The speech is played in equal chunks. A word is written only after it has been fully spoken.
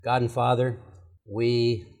God and Father,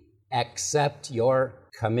 we accept your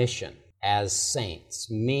commission as saints,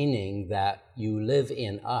 meaning that you live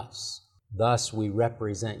in us. Thus, we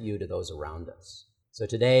represent you to those around us. So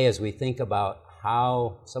today, as we think about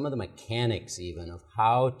how, some of the mechanics even, of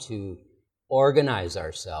how to organize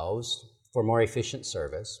ourselves for more efficient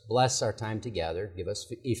service, bless our time together, give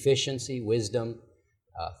us efficiency, wisdom,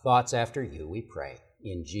 thoughts after you, we pray.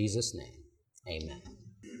 In Jesus' name, amen.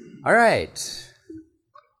 All right.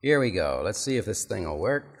 Here we go. Let's see if this thing will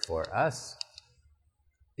work for us.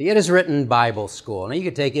 The It Is Written Bible School. Now, you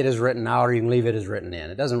could take It Is Written out or you can leave It Is Written in.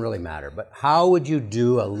 It doesn't really matter. But how would you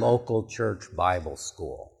do a local church Bible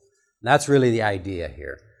school? That's really the idea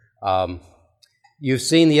here. You've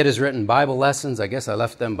seen the It Is Written Bible lessons. I guess I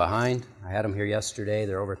left them behind. I had them here yesterday.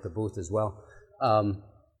 They're over at the booth as well.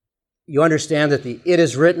 You understand that the It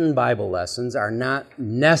Is Written Bible lessons are not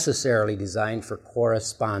necessarily designed for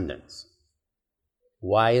correspondence.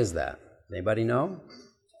 Why is that? Anybody know?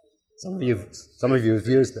 Some of you have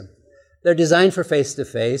used them. They're designed for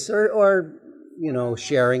face-to-face or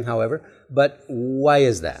sharing, however. But why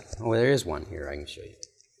is that? Oh, there is one here I can show you.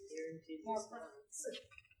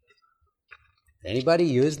 Anybody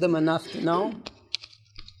use them enough to know?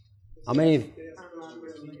 How many?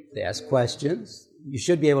 They ask questions. You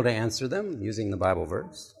should be able to answer them using the Bible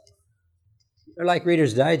verse. They're like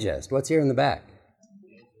Reader's Digest. What's here in the back?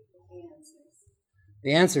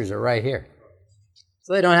 The answers are right here.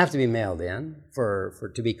 So they don't have to be mailed in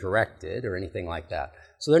to be corrected or anything like that.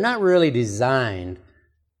 So they're not really designed.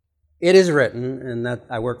 It is written, and that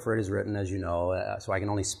I work for It Is Written, as you know, so I can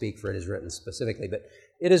only speak for It Is Written specifically. But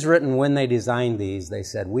It Is Written, when they designed these, they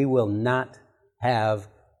said, we will not have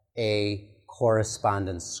a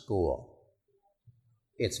correspondence school.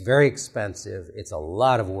 It's very expensive. It's a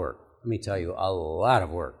lot of work. Let me tell you, a lot of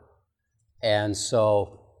work. And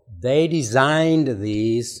so they designed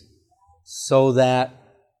these so that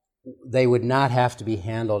they would not have to be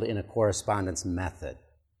handled in a correspondence method.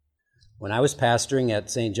 When I was pastoring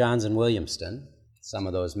at St. John's in Williamston, some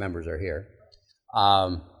of those members are here,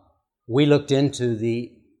 we looked into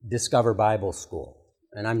the Discover Bible School.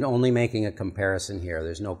 And I'm only making a comparison here.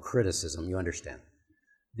 There's no criticism, you understand.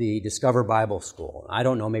 The Discover Bible School. I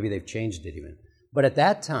don't know, maybe they've changed it even. But at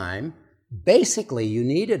that time, basically you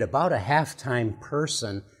needed about a half-time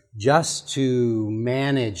person just to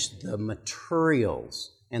manage the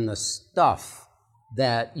materials and the stuff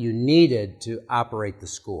that you needed to operate the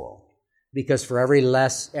school. Because for every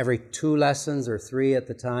 2 lessons or 3 at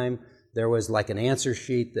the time, there was like an answer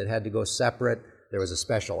sheet that had to go separate. There was a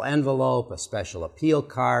special envelope, a special appeal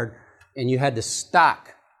card, and you had to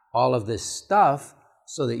stock all of this stuff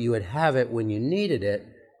so that you would have it when you needed it.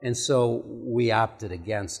 And so we opted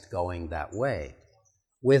against going that way.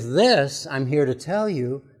 With this, I'm here to tell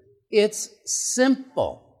you, it's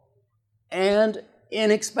simple and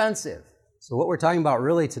inexpensive. So what we're talking about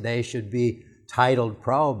really today should be titled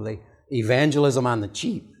probably Evangelism on the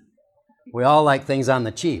Cheap. We all like things on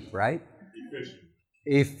the cheap, right?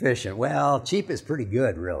 Efficient. Well, cheap is pretty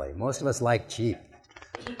good, really. Most of us like cheap.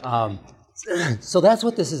 So that's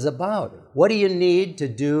what this is about. What do you need to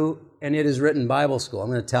do an It Is Written Bible School? I'm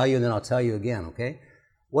going to tell you and then I'll tell you again, okay?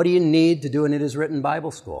 What do you need to do an It Is Written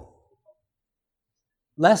Bible School?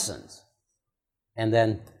 Lessons. And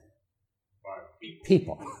then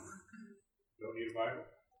people. Don't need a Bible?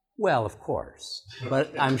 Well, of course.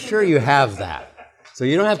 But I'm sure you have that. So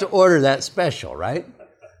you don't have to order that special, right?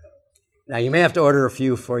 Now, you may have to order a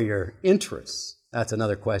few for your interests. That's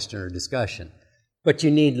another question or discussion. But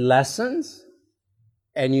you need lessons,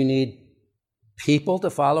 and you need people to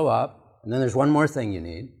follow up, and then there's one more thing you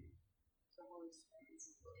need.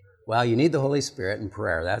 Well, you need the Holy Spirit and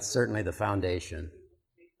prayer. That's certainly the foundation.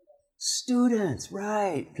 Students,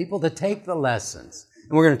 right. People to take the lessons.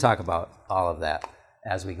 And we're going to talk about all of that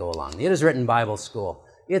as we go along. The It Is Written Bible School.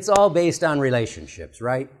 It's all based on relationships,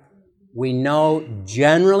 right? We know,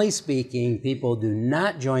 generally speaking, people do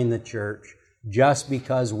not join the church just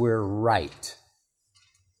because we're right.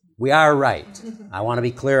 We are right. I want to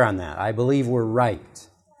be clear on that. I believe we're right.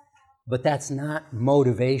 But that's not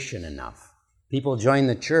motivation enough. People join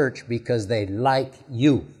the church because they like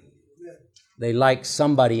you. They like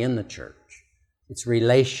somebody in the church. It's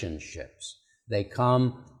relationships. They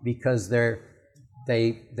come because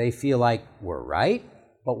they feel like we're right,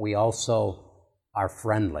 but we also are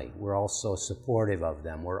friendly. We're also supportive of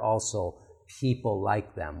them. We're also people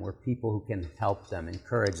like them. We're people who can help them,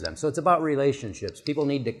 encourage them. So it's about relationships. People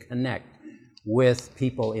need to connect with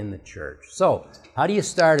people in the church. So how do you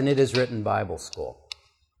start an It Is Written Bible School?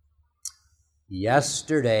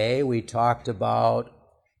 Yesterday we talked about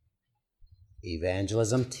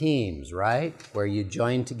Evangelism teams, right? Where you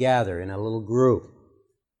join together in a little group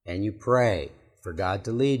and you pray for God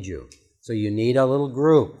to lead you. So you need a little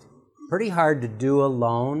group. Pretty hard to do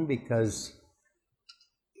alone because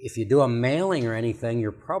if you do a mailing or anything,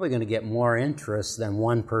 you're probably going to get more interest than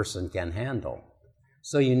one person can handle.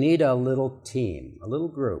 So you need a little team, a little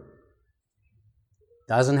group.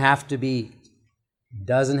 Doesn't have to be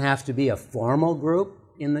a formal group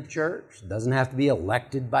in the church. Doesn't have to be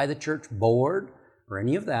elected by the church board or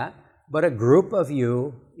any of that. But a group of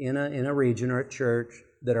you in a region or a church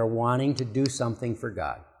that are wanting to do something for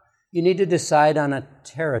God. You need to decide on a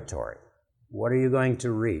territory. What are you going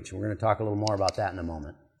to reach? We're going to talk a little more about that in a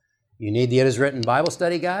moment. You need the It Is Written Bible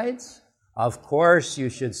study guides. Of course, you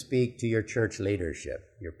should speak to your church leadership,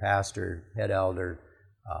 your pastor, head elder.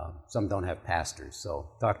 Some don't have pastors,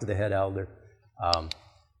 so talk to the head elder.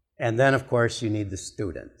 And then, of course, you need the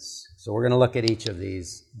students. So we're going to look at each of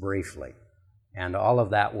these briefly. And all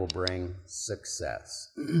of that will bring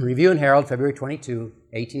success. Review and Herald, February 22,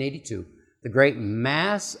 1882. The great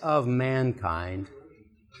mass of mankind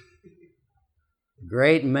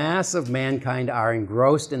are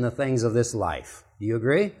engrossed in the things of this life. Do you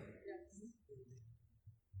agree? Yes.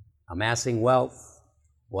 Amassing wealth,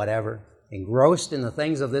 whatever, engrossed in the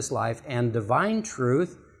things of this life, and divine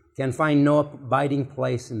truth can find no abiding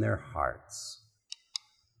place in their hearts.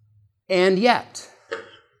 And yet,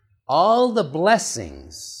 all the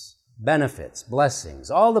blessings, benefits, blessings,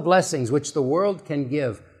 all the blessings which the world can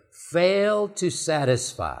give fail to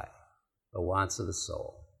satisfy the wants of the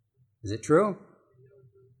soul. Is it true?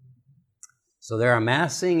 So they're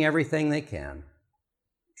amassing everything they can,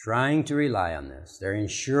 trying to rely on this. They're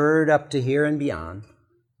insured up to here and beyond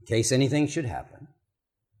in case anything should happen.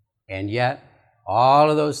 And yet, all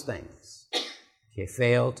of those things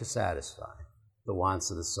fail to satisfy the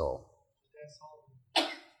wants of the soul.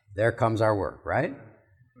 There comes our work, right?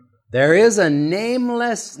 There is a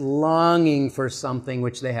nameless longing for something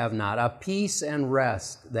which they have not, a peace and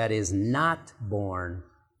rest that is not born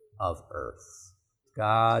of earth.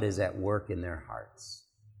 God is at work in their hearts.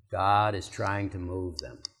 God is trying to move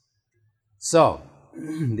them. So,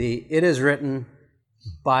 the It Is Written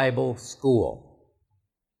Bible School.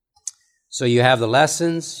 So you have the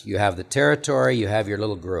lessons, you have the territory, you have your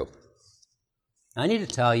little group. I need to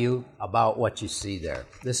tell you about what you see there.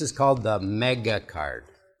 This is called the Mega Card.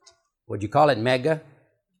 Would you call it Mega?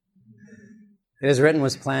 It Is Written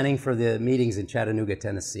was planning for the meetings in Chattanooga,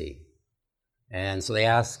 Tennessee. And so they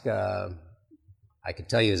asked, I could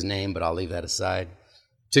tell you his name, but I'll leave that aside,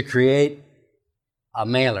 to create a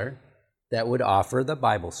mailer that would offer the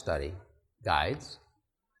Bible study guides.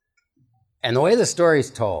 And the way the story is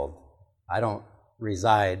told, I don't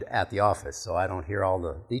reside at the office, so I don't hear all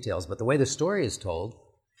the details, but the way the story is told,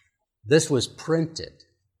 this was printed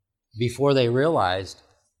before they realized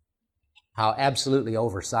how absolutely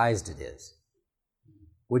oversized it is.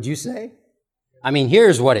 Would you say? I mean,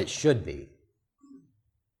 here's what it should be,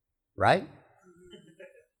 right?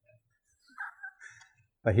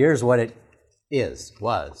 But here's what it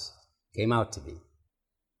came out to be.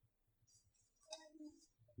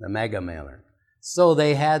 The mega mailer. So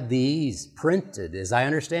they had these printed. As I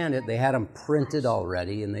understand it, they had them printed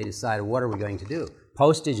already, and they decided, what are we going to do?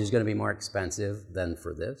 Postage is going to be more expensive than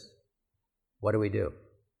for this. What do we do?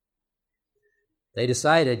 They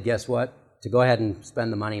decided, guess what? To go ahead and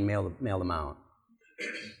spend the money and mail them out.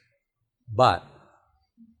 But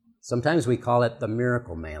sometimes we call it the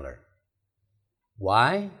miracle mailer.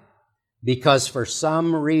 Why? Because for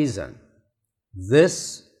some reason,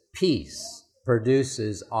 this piece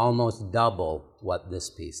produces almost double what this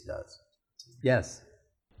piece does. Yes?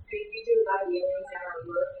 We do a lot of mailings at our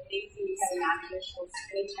work.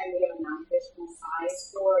 Anytime we have a non-traditional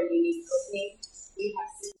size or a unique opening, we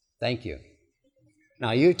have. Thank you.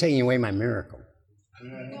 Now you're taking away my miracle. No,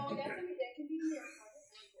 that can be a miracle.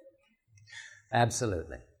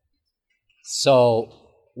 Absolutely. So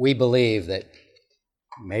we believe that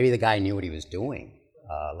maybe the guy knew what he was doing,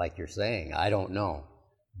 like you're saying. I don't know.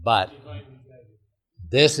 But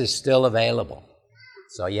this is still available.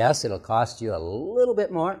 So yes, it'll cost you a little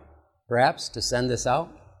bit more, perhaps, to send this out.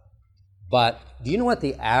 But do you know what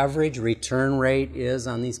the average return rate is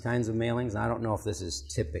on these kinds of mailings? I don't know if this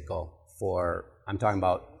is typical for, I'm talking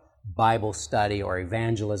about Bible study or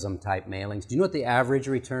evangelism type mailings. Do you know what the average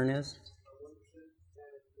return is?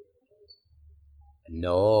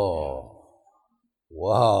 No.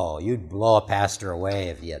 Whoa, you'd blow a pastor away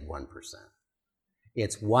if he had 1%.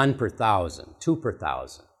 It's 1 per 1,000, 2 per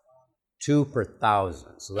 1,000, 2 per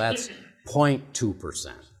 1,000. So that's 0.2%,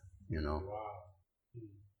 you know.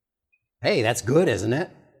 Hey, that's good, isn't it?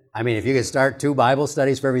 I mean, if you could start 2 Bible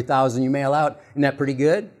studies for every 1,000 you mail out, isn't that pretty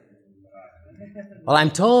good? Well,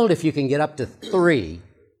 I'm told if you can get up to 3,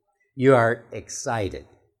 you are excited.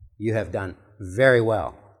 You have done very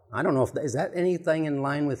well. I don't know if is that anything in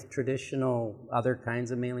line with traditional other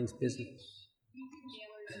kinds of mailings business?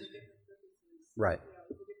 Right.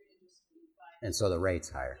 And so the rate's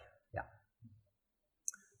higher. Yeah.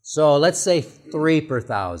 So let's say 3 per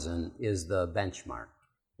 1,000 is the benchmark.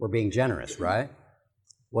 We're being generous, right?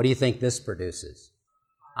 What do you think this produces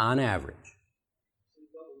on average?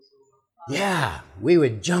 Yeah, we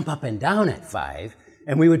would jump up and down at 5,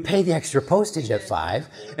 and we would pay the extra postage at 5,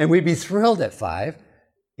 and we'd be thrilled at 5.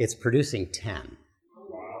 It's producing 10.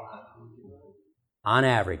 On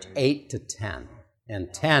average, 8 to 10.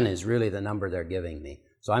 And 10 is really the number they're giving me.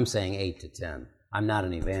 So I'm saying 8 to 10. I'm not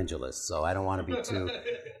an evangelist, so I don't want to be too,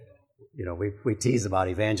 we tease about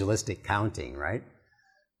evangelistic counting, right?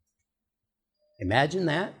 Imagine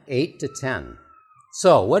that, 8 to 10.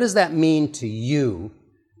 So what does that mean to you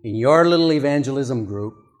in your little evangelism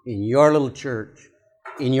group, in your little church,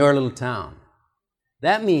 in your little town?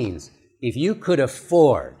 That means if you could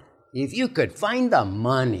find the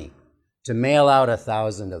money to mail out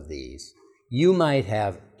 1,000 of these, you might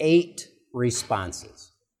have 8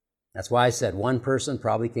 responses. That's why I said one person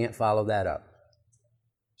probably can't follow that up.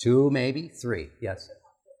 2, maybe 3, yes.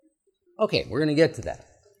 Okay, we're going to get to that.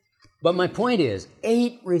 But my point is,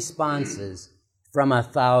 8 responses from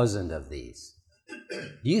 1,000 of these. Do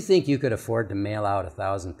you think you could afford to mail out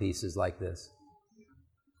 1,000 pieces like this?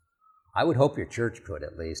 I would hope your church could,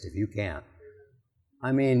 at least, if you can't.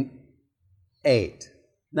 I mean, 8.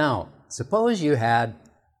 Now, suppose you had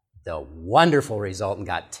the wonderful result and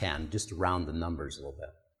got 10, just to round the numbers a little bit.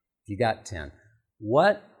 If you got 10,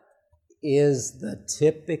 what is the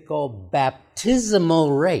typical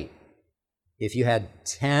baptismal rate if you had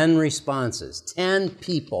 10 responses, 10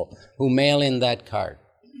 people who mail in that card?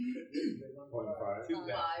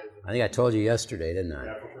 I think I told you yesterday, didn't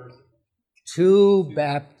I? 2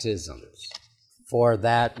 baptisms for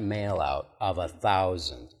that mail out of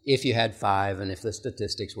 1,000. If you had 5 and if the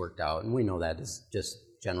statistics worked out, and we know that is just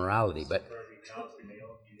generality, but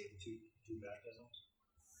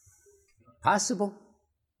possible.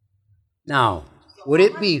 Now, would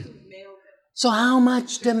it be, so how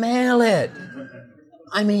much to mail it?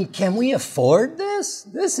 I mean, can we afford this?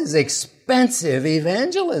 This is expensive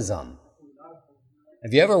evangelism.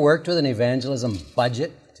 Have you ever worked with an evangelism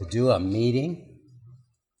budget to do a meeting?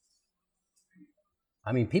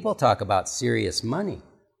 I mean, people talk about serious money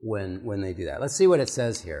when they do that. Let's see what it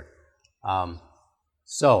says here.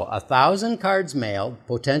 So 1,000 cards mailed,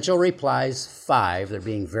 potential replies 5. They're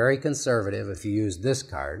being very conservative if you use this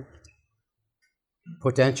card.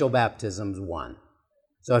 Potential baptisms 1.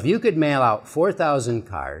 So if you could mail out 4,000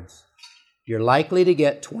 cards, you're likely to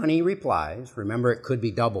get 20 replies. Remember, it could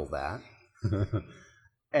be double that.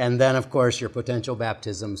 And then, of course, your potential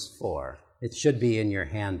baptisms 4. It should be in your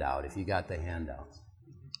handout if you got the handout.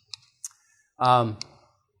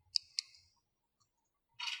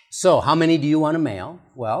 So how many do you want to mail?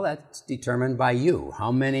 Well, that's determined by you.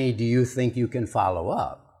 How many do you think you can follow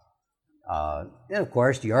up? And of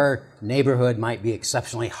course, your neighborhood might be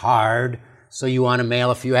exceptionally hard, so you want to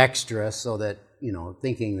mail a few extra so that,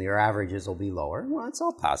 thinking your averages will be lower. Well, it's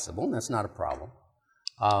all possible, and that's not a problem.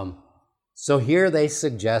 So here they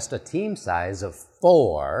suggest a team size of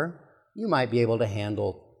 4. You might be able to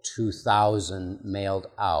handle 2,000 mailed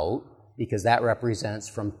out because that represents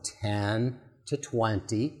from 10 to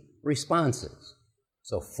 20 responses.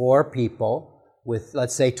 So 4 people with,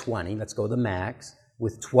 let's say 20, let's go the max,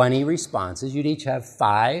 with 20 responses. You'd each have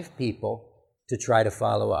 5 people to try to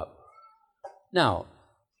follow up. Now,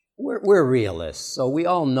 we're realists, so we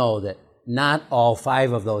all know that not all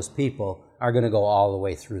 5 of those people are going to go all the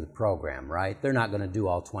way through the program, right? They're not going to do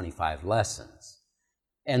all 25 lessons.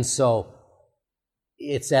 And so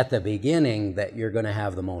it's at the beginning that you're going to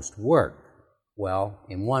have the most work. Well,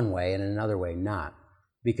 in one way, and in another way not.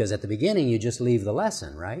 Because at the beginning, you just leave the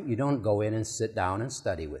lesson, right? You don't go in and sit down and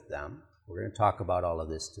study with them. We're going to talk about all of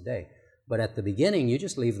this today. But at the beginning, you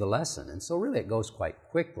just leave the lesson. And so really it goes quite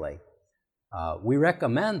quickly. We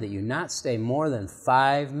recommend that you not stay more than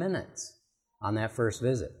 5 minutes on that first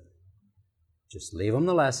visit. Just leave them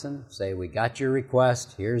the lesson. Say, we got your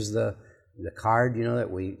request. Here's the card, that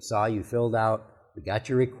we saw you filled out. We got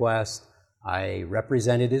your request. I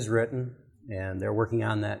represent it as written, and they're working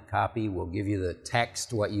on that copy. We'll give you the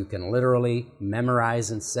text, what you can literally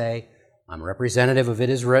memorize and say. I'm a representative of it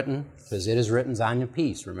as written, because it is written's on your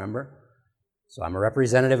piece, remember? So I'm a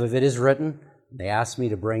representative of it as written. They asked me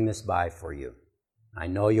to bring this by for you. I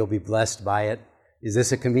know you'll be blessed by it. Is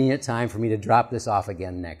this a convenient time for me to drop this off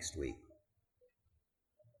again next week?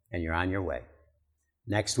 And you're on your way.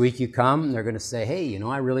 Next week you come, they're going to say, hey,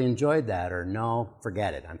 I really enjoyed that, or no,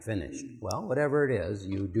 forget it, I'm finished. Well, whatever it is,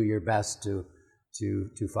 you do your best to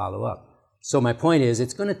follow up. So my point is,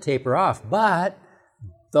 it's going to taper off, but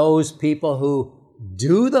those people who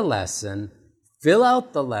do the lesson, fill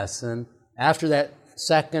out the lesson, after that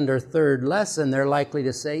second or third lesson, they're likely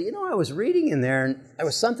to say, I was reading in there and there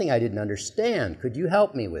was something I didn't understand. Could you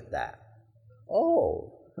help me with that?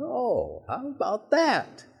 Oh, how about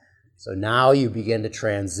that? So now you begin to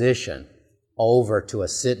transition over to a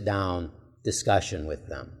sit-down discussion with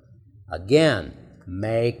them. Again,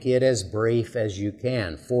 make it as brief as you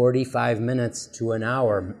can, 45 minutes to an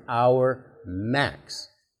hour max.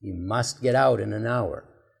 You must get out in an hour.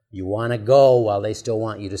 You want to go while they still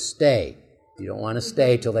want you to stay. You don't want to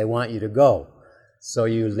stay till they want you to go. So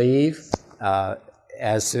you leave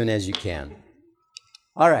as soon as you can.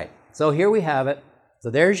 All right, so here we have it. So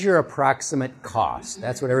there's your approximate cost.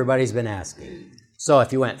 That's what everybody's been asking. So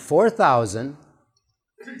if you went 4,000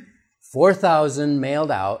 mailed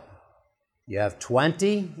out, you have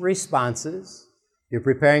 20 responses. You're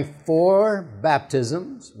preparing 4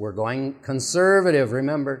 baptisms. We're going conservative,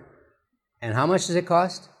 remember. And how much does it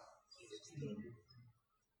cost?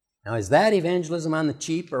 Now, is that evangelism on the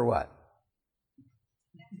cheap or what?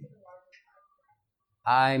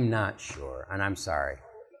 I'm not sure, and I'm sorry.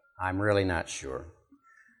 I'm really not sure.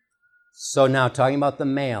 So now, talking about the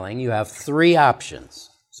mailing, you have 3 options.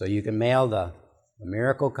 So you can mail the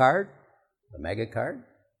miracle card, the mega card.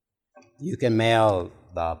 You can mail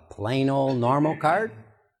the plain old normal card.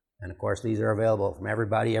 And of course, these are available from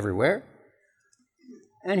everybody, everywhere.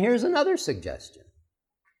 And here's another suggestion.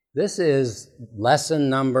 This is lesson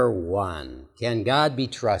number 1. Can God be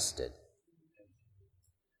trusted?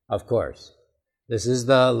 Of course. This is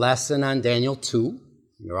the lesson on Daniel 2.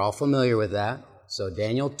 You're all familiar with that. So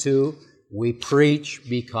Daniel 2, we preach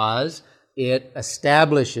because it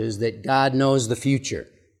establishes that God knows the future.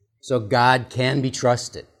 So God can be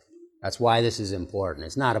trusted. That's why this is important.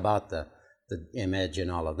 It's not about the image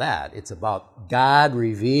and all of that. It's about God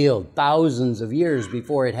revealed thousands of years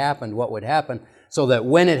before it happened what would happen, so that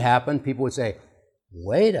when it happened, people would say,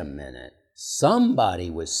 wait a minute, somebody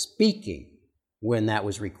was speaking when that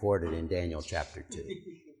was recorded in Daniel chapter 2.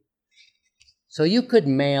 So you could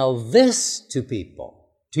mail this to people,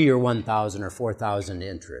 to your 1,000 or 4,000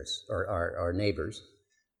 interests or neighbors,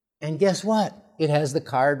 and guess what? It has the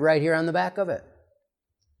card right here on the back of it.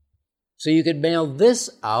 So you could mail this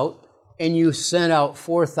out, and you send out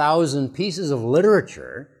 4,000 pieces of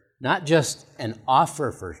literature, not just an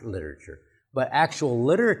offer for literature, but actual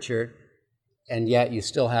literature, and yet you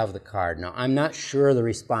still have the card. Now, I'm not sure the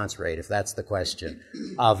response rate, if that's the question,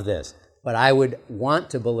 of this, but I would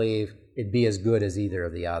want to believe it'd be as good as either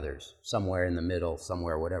of the others, somewhere in the middle,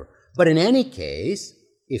 somewhere, whatever. But in any case,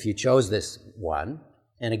 if you chose this one,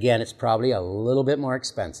 and again, it's probably a little bit more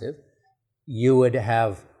expensive, you would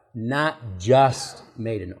have not just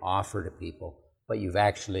made an offer to people, but you've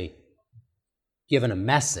actually given a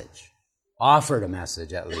message, offered a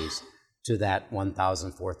message at least, to that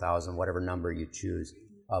 1,000, 4,000, whatever number you choose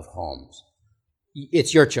of homes.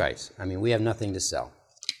 It's your choice. I mean, we have nothing to sell.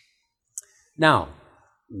 Now,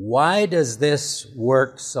 why does this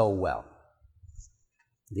work so well?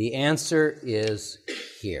 The answer is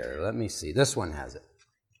here. Let me see. This one has it.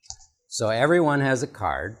 So everyone has a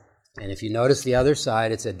card, and if you notice the other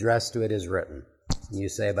side, it's addressed to "It is written." And you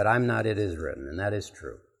say, but I'm not "It is written," and that is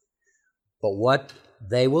true. But what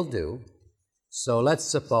they will do, so let's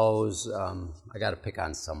suppose, I got to pick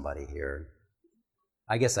on somebody here.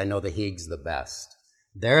 I guess I know the Higgs the best.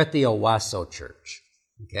 They're at the Owasso Church,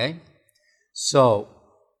 okay? So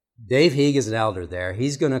Dave Heeg is an elder there.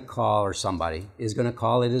 He's going to call, or somebody is going to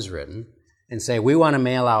call "It is written," and say, we want to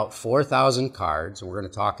mail out 4,000 cards, and we're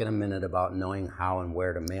going to talk in a minute about knowing how and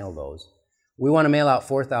where to mail those. We want to mail out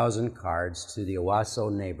 4,000 cards to the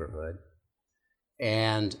Owasso neighborhood,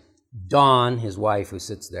 and Dawn, his wife who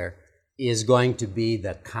sits there, is going to be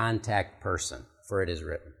the contact person for "It is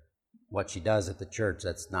written." What she does at the church,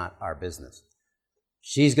 that's not our business.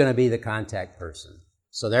 She's going to be the contact person.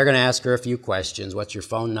 So they're going to ask her a few questions. What's your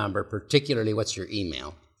phone number? Particularly, what's your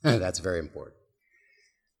email? That's very important.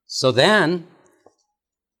 So then,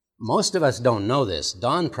 most of us don't know this.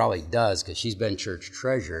 Dawn probably does because she's been church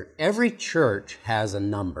treasurer. Every church has a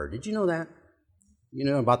number. Did you know that? You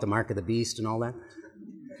know about the mark of the beast and all that?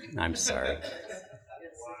 I'm sorry.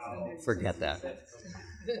 Forget that.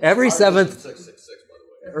 Every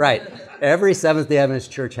Seventh-day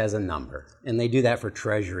Adventist church has a number, and they do that for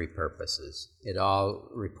treasury purposes. It all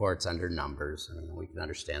reports under numbers, and we can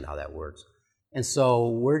understand how that works. And so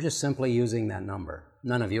we're just simply using that number.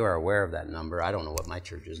 None of you are aware of that number. I don't know what my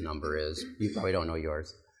church's number is. You probably don't know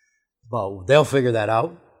yours. But they'll figure that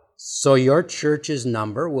out. So your church's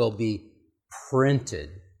number will be printed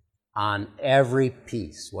on every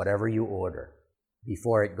piece, whatever you order,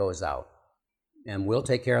 before it goes out. And we'll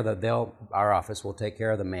take care of our office will take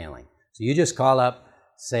care of the mailing. So you just call up,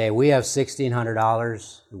 say, we have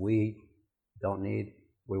 $1,600 we don't need,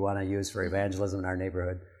 we want to use for evangelism in our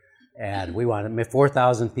neighborhood. And we want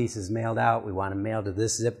 4,000 pieces mailed out. We want to mail to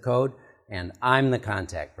this zip code. And I'm the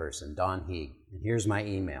contact person, Don Heeg. And here's my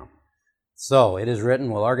email. So it is written,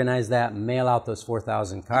 we'll organize that, mail out those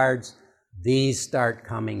 4,000 cards. These start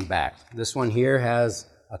coming back. This one here has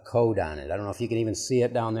a code on it. I don't know if you can even see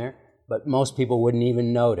it down there, but most people wouldn't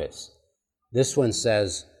even notice. This one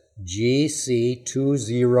says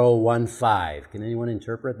GC2015. Can anyone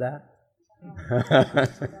interpret that?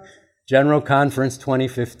 General Conference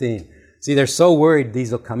 2015. See, they're so worried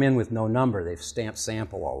these will come in with no number. They've stamped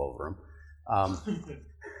sample all over them.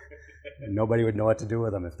 And nobody would know what to do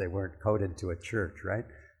with them if they weren't coded to a church, right?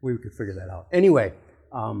 We could figure that out. Anyway,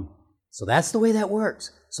 so that's the way that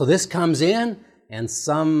works. So this comes in, and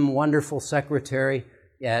some wonderful secretary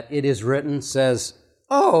at It Is Written says,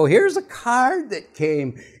 oh, here's a card that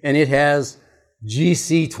came, and it has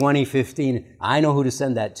GC 2015. I know who to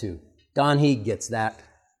send that to. Don Heeg gets that.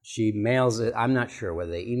 She mails it. I'm not sure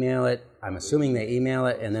whether they email it. I'm assuming they email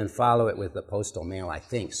it and then follow it with the postal mail, I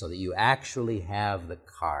think, so that you actually have the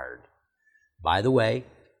card. By the way,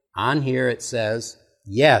 on here it says,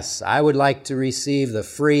 yes, I would like to receive the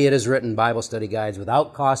free It Is Written Bible study guides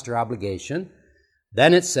without cost or obligation.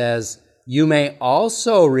 Then it says, you may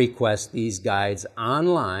also request these guides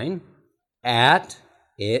online at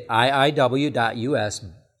iiw.us,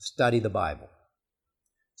 study the Bible.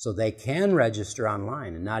 So they can register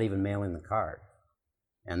online and not even mail in the card.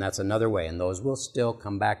 And that's another way, and those will still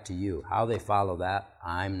come back to you. How they follow that,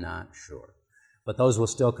 I'm not sure. But those will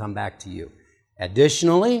still come back to you.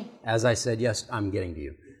 Additionally, as I said, I'm getting to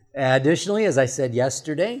you. Additionally, as I said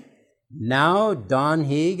yesterday, now Don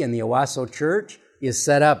Heeg and the Owasso Church is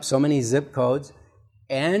set up so many zip codes.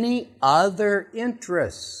 Any other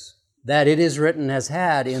interests that It Is Written has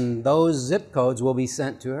had in those zip codes will be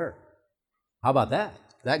sent to her. How about that?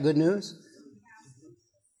 Is that good news?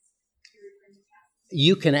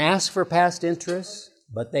 You can ask for past interests,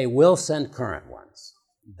 but they will send current ones.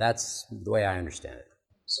 That's the way I understand it.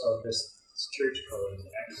 So this church code is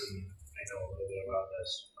actually, I know a little bit about this.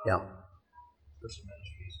 Christian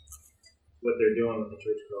ministries. What they're doing with the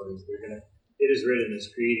church code is It Is Written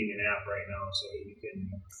is creating an app right now so that you can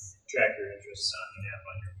track your interests on the app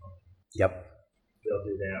on your phone. Yep. They'll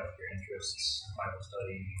do that with your interests, Bible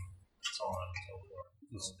study, so on and so forth.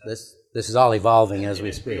 So this is all evolving as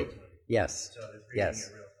we speak. Yes. So they're creating Yes.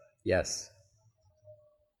 it real time. Yes.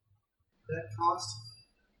 That cost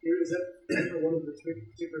here, is that one of the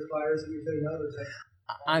particular flyers that you're putting out? Or is that...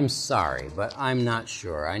 I'm sorry, but I'm not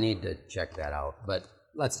sure. I need to check that out. But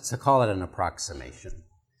let's call it an approximation.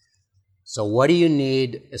 So what do you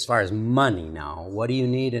need as far as money now? What do you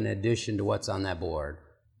need in addition to what's on that board?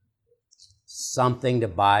 Something to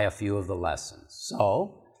buy a few of the lessons.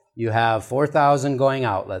 So you have 4,000 going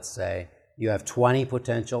out, let's say. You have 20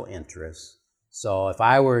 potential interests. So if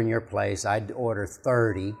I were in your place, I'd order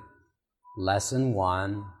 30, lesson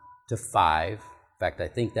 1 to 5. In fact, I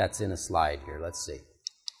think that's in a slide here. Let's see.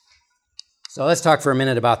 So let's talk for a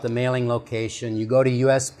minute about the mailing location. You go to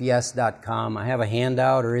USPS.com. I have a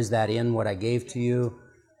handout, or is that in what I gave to you?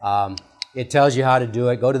 It tells you how to do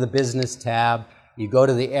it. Go to the business tab. You go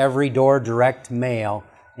to the Every Door Direct Mail,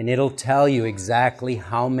 and it'll tell you exactly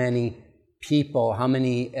how many people, how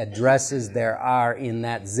many addresses there are in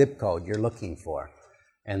that zip code you're looking for.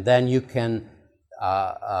 And then you can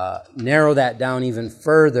narrow that down even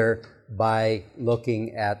further by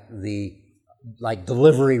looking at the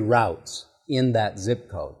delivery routes in that zip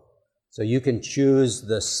code. So you can choose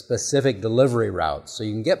the specific delivery routes. So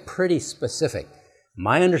you can get pretty specific.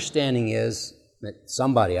 My understanding is that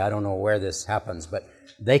somebody, I don't know where this happens, but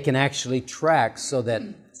they can actually track so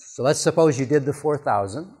let's suppose you did the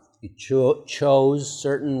 4,000. You chose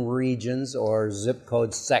certain regions or zip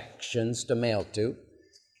code sections to mail to.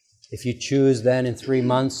 If you choose then in 3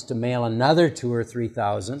 months to mail another 2,000 or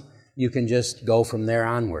 3,000, you can just go from there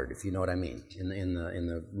onward, if you know what I mean, in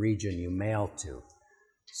the region you mail to.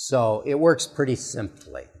 So it works pretty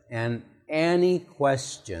simply. And any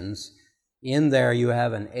questions, in there you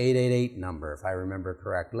have an 888 number, if I remember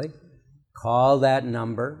correctly. Call that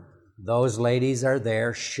number. Those ladies are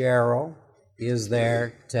there. Cheryl is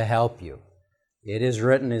there to help you. It Is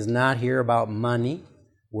Written is not here about money.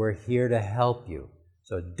 We're here to help you.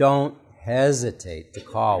 So don't hesitate to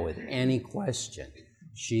call with any question.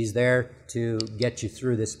 She's there to get you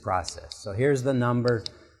through this process. So here's the number.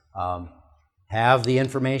 Have the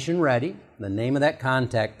information ready. The name of that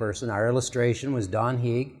contact person. Our illustration was Don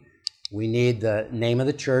Heeg. We need the name of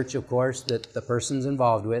the church, of course, that the person's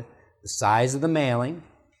involved with. The size of the mailing.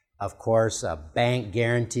 Of course, a bank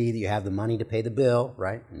guarantee that you have the money to pay the bill,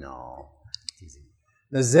 right? No. It's easy.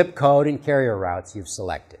 The zip code and carrier routes you've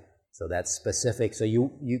selected. So that's specific. So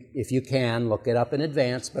you if you can, look it up in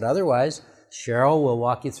advance. But otherwise, Cheryl will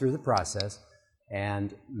walk you through the process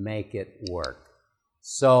and make it work.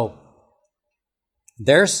 So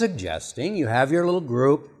they're suggesting, you have your little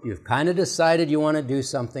group, you've kind of decided you want to do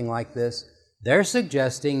something like this. They're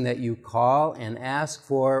suggesting that you call and ask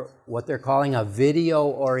for what they're calling a video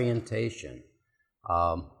orientation.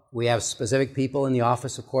 We have specific people in the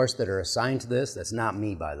office, of course, that are assigned to this. That's not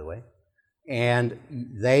me, by the way. And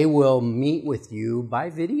they will meet with you by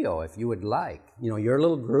video if you would like. You know, your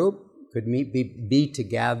little group could be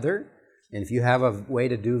together. And if you have a way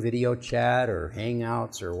to do video chat or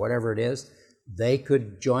hangouts or whatever it is, they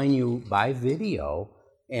could join you by video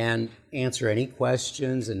and answer any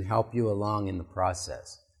questions and help you along in the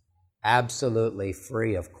process. Absolutely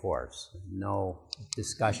free, of course. No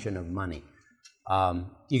discussion of money.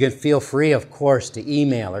 You can feel free, of course, to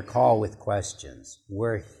email or call with questions.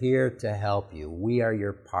 We're here to help you. We are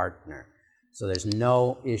your partner. So there's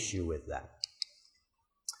no issue with that.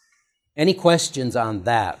 Any questions on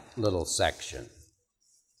that little section?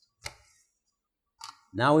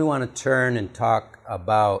 Now we want to turn and talk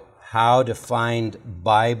about how to find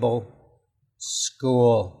Bible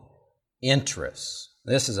school interests.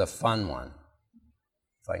 This is a fun one.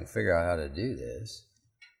 If I can figure out how to do this.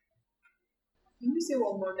 Can you say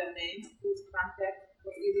one more the name? Whose contact?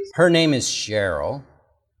 Her name is Cheryl,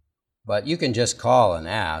 but you can just call and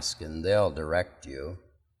ask and they'll direct you.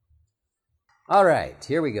 All right,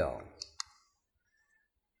 here we go.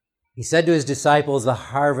 He said to his disciples, the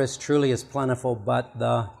harvest truly is plentiful, but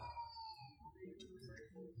the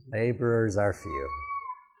laborers are few.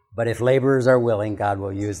 But if laborers are willing, God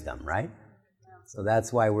will use them, right? So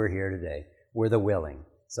that's why we're here today. We're the willing.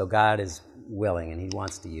 So God is willing and He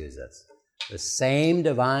wants to use us. The same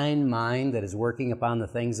divine mind that is working upon the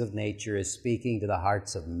things of nature is speaking to the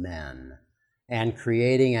hearts of men and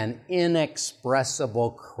creating an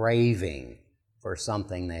inexpressible craving for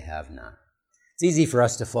something they have not. It's easy for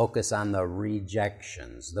us to focus on the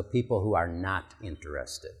rejections, the people who are not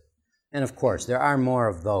interested. And of course, there are more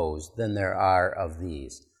of those than there are of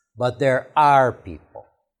these. But there are people.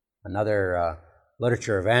 Another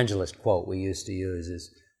literature evangelist quote we used to use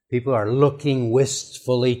is, people are looking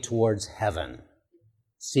wistfully towards heaven,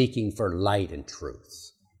 seeking for light and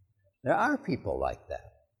truth. There are people like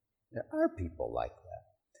that. There are people like that.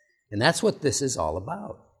 And that's what this is all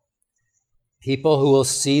about. People who will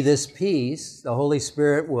see this piece, the Holy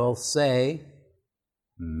Spirit will say,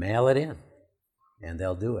 mail it in. And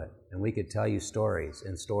they'll do it. And we could tell you stories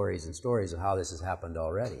and stories and stories of how this has happened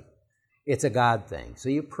already. It's a God thing. So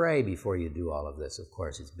you pray before you do all of this, of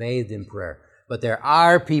course. It's bathed in prayer. But there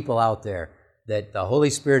are people out there that the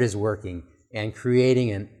Holy Spirit is working and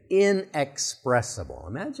creating an inexpressible,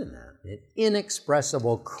 imagine that, an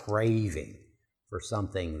inexpressible craving for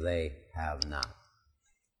something they have not.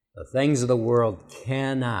 The things of the world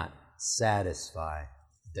cannot satisfy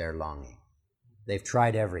their longing. They've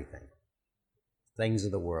tried everything. Things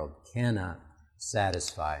of the world cannot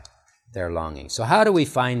satisfy their longing. So how do we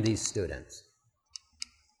find these students?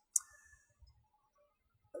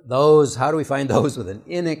 How do we find those with an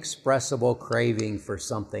inexpressible craving for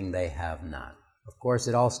something they have not? Of course,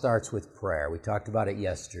 it all starts with prayer. We talked about it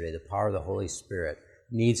yesterday. The power of the Holy Spirit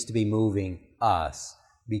needs to be moving us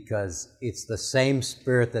because it's the same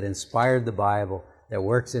Spirit that inspired the Bible, that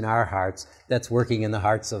works in our hearts, that's working in the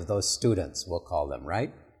hearts of those students, we'll call them,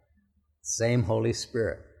 right? Same Holy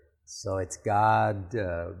Spirit. So it's God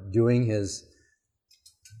doing His,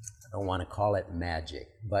 I don't want to call it magic,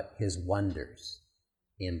 but His wonders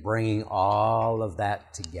in bringing all of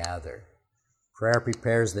that together. Prayer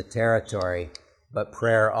prepares the territory, but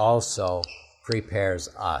prayer also prepares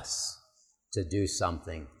us to do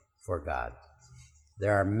something for God.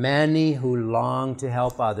 There are many who long to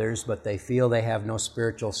help others, but they feel they have no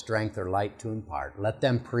spiritual strength or light to impart. Let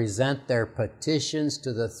them present their petitions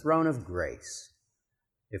to the throne of grace.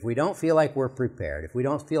 If we don't feel like we're prepared, if we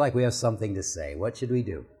don't feel like we have something to say, what should we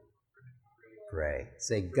do? Pray.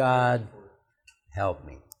 Say, God, help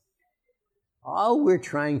me. All we're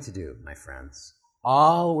trying to do, my friends,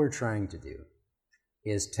 all we're trying to do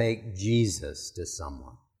is take Jesus to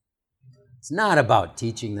someone. It's not about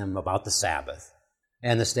teaching them about the Sabbath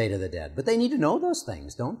and the state of the dead, but they need to know those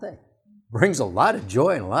things, don't they? brings a lot of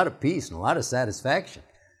joy and a lot of peace and a lot of satisfaction.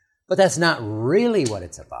 But that's not really what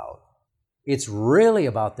it's about. It's really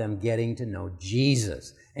about them getting to know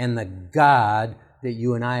Jesus and the God that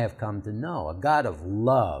you and I have come to know, a God of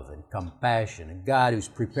love and compassion, a God who's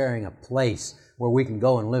preparing a place where we can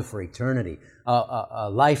go and live for eternity, a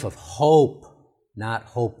life of hope, not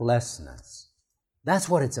hopelessness. That's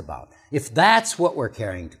what it's about. If that's what we're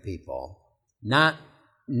carrying to people, not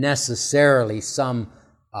necessarily some,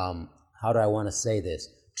 how do I want to say this,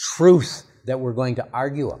 truth that we're going to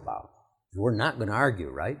argue about. We're not going to argue,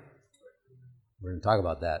 right? We're going to talk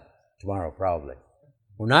about that tomorrow probably.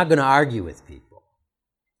 We're not going to argue with people.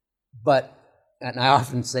 But, and I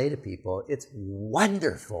often say to people, it's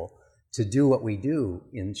wonderful to do what we do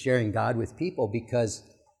in sharing God with people because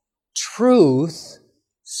truth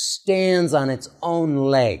stands on its own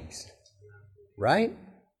legs, right?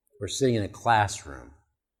 We're sitting in a classroom.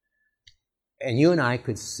 And you and I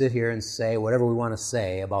could sit here and say whatever we want to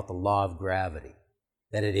say about the law of gravity,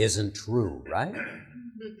 that it isn't true, right?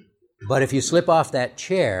 But if you slip off that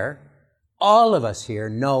chair, all of us here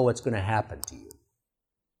know what's going to happen to you,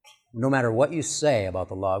 no matter what you say about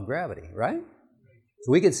the law of gravity, right?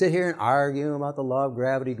 So we could sit here and argue about the law of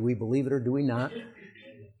gravity. Do we believe it or do we not?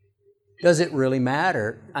 Does it really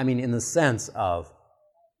matter? I mean, in the sense of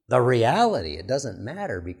the reality, it doesn't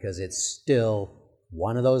matter because it's still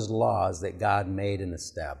one of those laws that God made and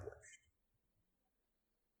established.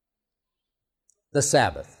 The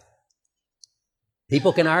Sabbath.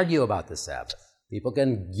 People can argue about the Sabbath. People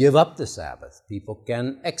can give up the Sabbath. People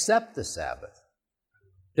can accept the Sabbath.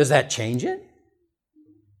 Does that change it?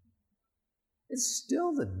 It's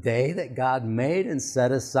still the day that God made and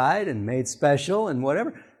set aside and made special and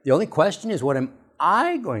whatever. The only question is, what am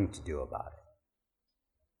I going to do about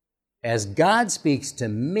it? As God speaks to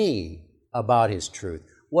me about His truth,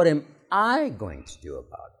 what am I going to do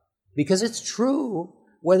about it? Because it's true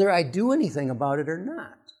whether I do anything about it or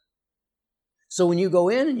not. So when you go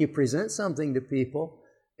in and you present something to people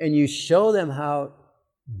and you show them how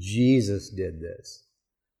Jesus did this,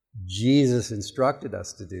 Jesus instructed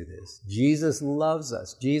us to do this, Jesus loves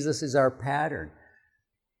us, Jesus is our pattern.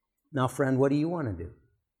 Now, friend, what do you want to do?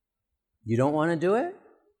 You don't want to do it?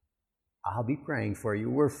 I'll be praying for you.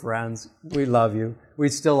 We're friends. We love you.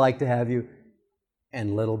 We'd still like to have you.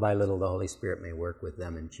 And little by little, the Holy Spirit may work with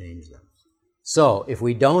them and change them. So, if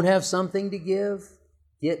we don't have something to give,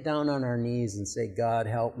 get down on our knees and say, God,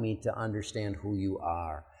 help me to understand who you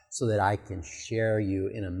are so that I can share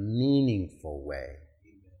you in a meaningful way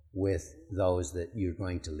with those that you're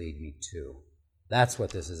going to lead me to. That's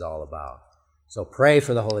what this is all about. So pray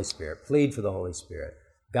for the Holy Spirit. Plead for the Holy Spirit.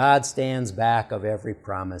 God stands back of every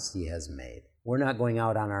promise He has made. We're not going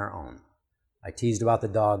out on our own. I teased about the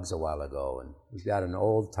dogs a while ago, and we've got an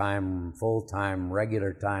old-time, full-time,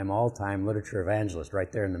 regular-time, all-time literature evangelist right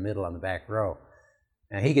there in the middle on the back row.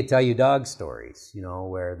 And he could tell you dog stories,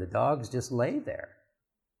 where the dogs just lay there.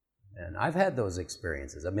 And I've had those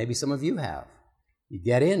experiences. Maybe some of you have. You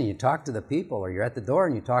get in and you talk to the people, or you're at the door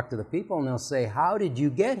and you talk to the people, and they'll say, how did you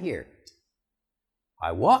get here?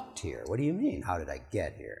 I walked here. What do you mean, how did I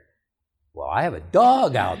get here? Well, I have a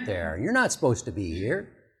dog out there. You're not supposed to be here.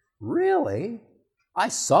 Really? I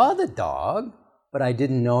saw the dog, but I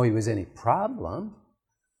didn't know he was any problem.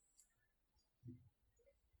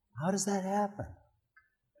 How does that happen?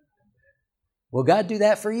 Will God do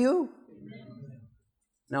that for you?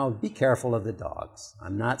 Now, be careful of the dogs.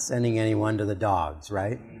 I'm not sending anyone to the dogs,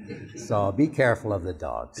 right? So be careful of the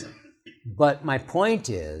dogs. But my point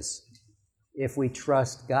is, if we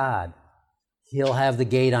trust God, He'll have the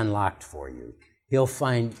gate unlocked for you. He'll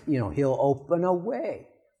find, He'll open a way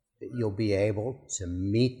that you'll be able to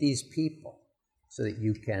meet these people so that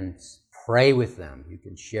you can pray with them. You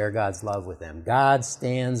can share God's love with them. God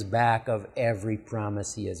stands back of every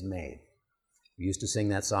promise He has made. We used to sing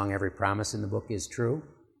that song, Every Promise in the Book is True.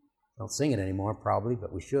 Don't sing it anymore, probably,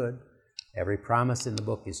 but we should. Every promise in the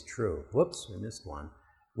book is true. Whoops, we missed one.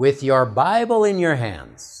 With your Bible in your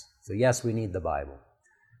hands. So yes, we need the Bible.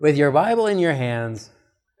 With your Bible in your hands,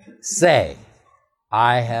 say,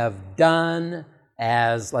 I have done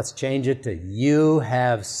as, let's change it to, you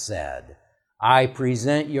have said. I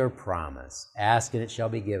present your promise. Ask and it shall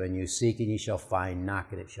be given you. Seek and you shall find. Knock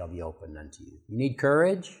and it shall be opened unto you. You need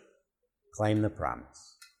courage? Claim the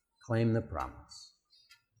promise. Claim the promise.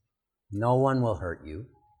 No one will hurt you.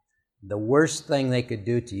 The worst thing they could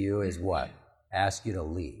do to you is what? Ask you to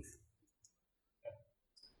leave.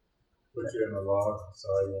 Put you in the log,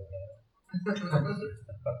 sorry.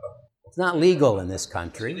 It's not legal in this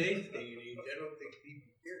country. Today's day and age, I don't think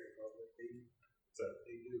people care about what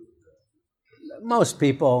they do. Most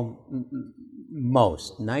people,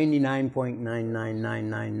 most,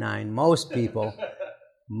 99.99999, most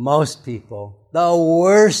people, the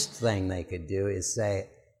worst thing they could do is say,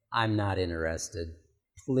 I'm not interested.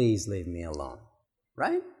 Please leave me alone.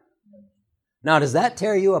 Right? Now, does that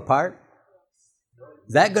tear you apart?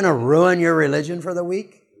 Is that going to ruin your religion for the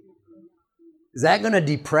week? Is that going to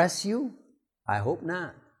depress you? I hope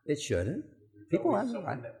not. It shouldn't. People have the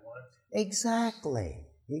right. Exactly.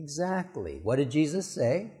 What did Jesus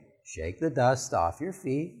say? Shake the dust off your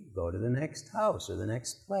feet, go to the next house or the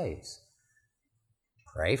next place.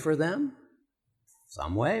 Pray for them.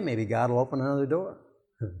 Some way, maybe God will open another door.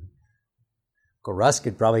 Uncle Russ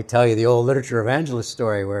could probably tell you the old literature evangelist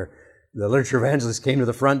story where the literature evangelist came to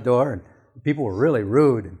the front door and people were really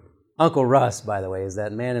rude. Uncle Russ, by the way, is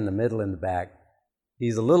that man in the middle in the back.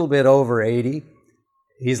 He's a little bit over 80.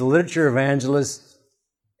 He's a literature evangelist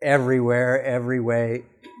everywhere, every way.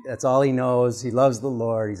 That's all he knows. He loves the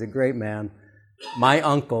Lord. He's a great man. My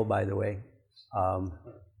uncle, by the way.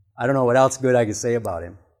 I don't know what else good I could say about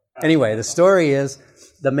him. Anyway, the story is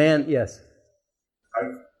the man, yes. I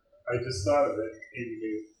just thought of it.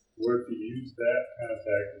 Where if you use that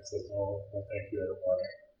contact and says, "Oh, no, thank you, I don't want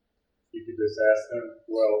it," you could just ask them,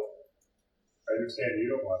 "Well, I understand you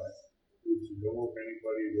don't want it. Would you know of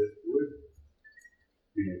anybody that would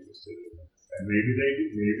be interested in it?" And maybe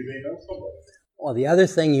they know somebody. Well, the other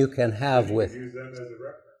thing you can have with use them as a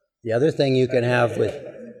reference. The other thing you can have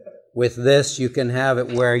with this, you can have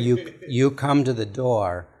it where you come to the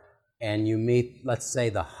door and you meet, let's say,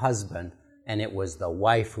 the husband, and it was the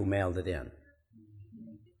wife who mailed it in.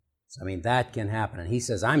 So, I mean, that can happen. And he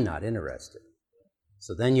says, I'm not interested.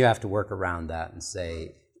 So then you have to work around that and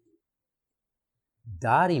say,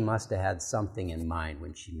 Dottie must have had something in mind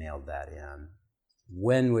when she mailed that in.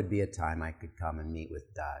 When would be a time I could come and meet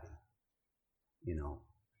with Dottie? You know,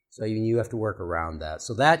 so you have to work around that.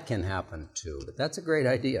 So that can happen too, but that's a great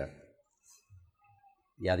idea.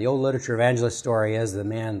 Yeah, the old literature evangelist story is the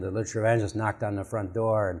literature evangelist knocked on the front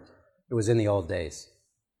door, and it was in the old days.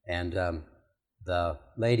 And the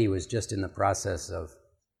lady was just in the process of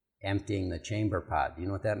emptying the chamber pot. Do you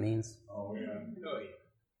know what that means? Oh, yeah.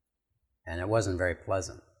 And it wasn't very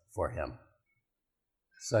pleasant for him.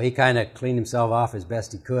 So he kind of cleaned himself off as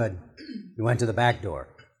best he could. He went to the back door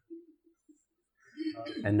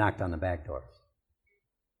and knocked on the back door.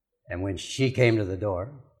 And when she came to the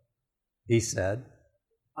door, he said,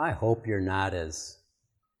 I hope you're not as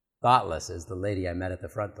thoughtless as the lady I met at the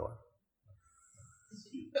front door.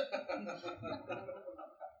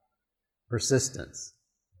 Persistence.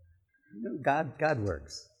 God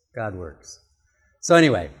works. God works. So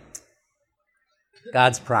anyway,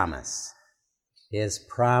 God's promise. His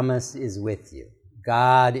promise is with you.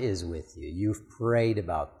 God is with you. You've prayed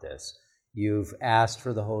about this. You've asked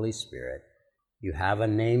for the Holy Spirit. You have a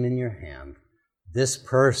name in your hand. This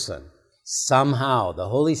person, somehow, the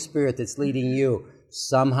Holy Spirit that's leading you,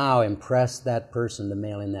 somehow impressed that person to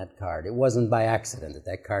mail in that card. It wasn't by accident that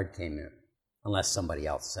that card came in, unless somebody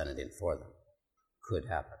else sent it in for them. Could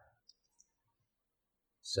happen.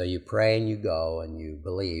 So you pray and you go and you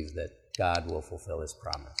believe that God will fulfill His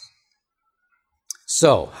promise.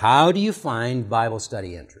 So, how do you find Bible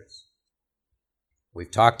study interest? We've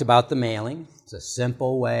talked about the mailing. It's a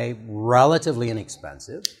simple way, relatively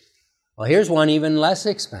inexpensive. Well, here's one even less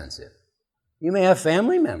expensive. You may have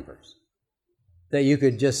family members that you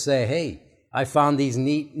could just say, hey, I found these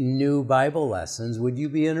neat new Bible lessons. Would you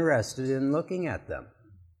be interested in looking at them?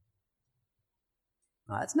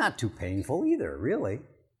 It's not too painful either, really. It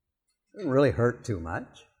doesn't really hurt too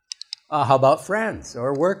much. How about friends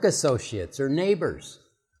or work associates or neighbors?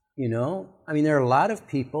 You know, I mean, there are a lot of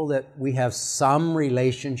people that we have some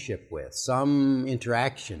relationship with, some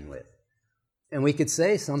interaction with. And we could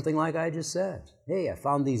say something like I just said. Hey, I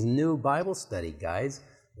found these new Bible study guides.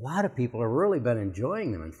 A lot of people have really been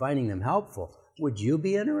enjoying them and finding them helpful. Would you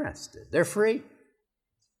be interested? They're free. Did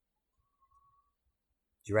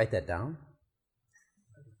you write that down?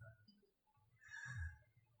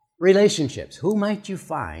 Relationships. Who might you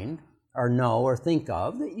find or know or think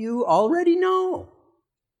of that you already know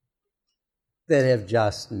that have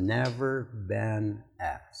just never been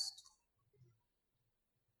asked?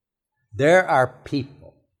 There are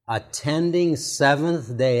people attending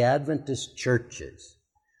Seventh-day Adventist churches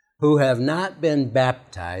who have not been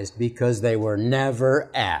baptized because they were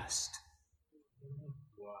never asked.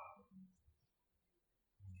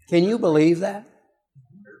 Can you believe that?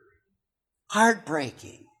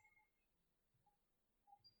 Heartbreaking.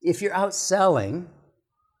 If you're out selling,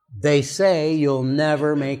 they say you'll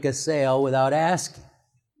never make a sale without asking.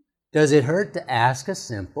 Does it hurt to ask a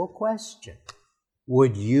simple question?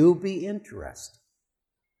 Would you be interested?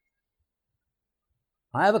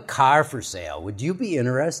 I have a car for sale. Would you be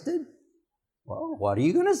interested? Well, what are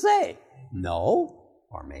you going to say? No,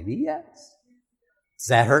 or maybe yes. Does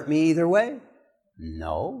that hurt me either way?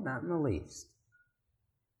 No, not in the least.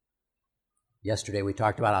 Yesterday we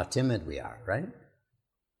talked about how timid we are, right?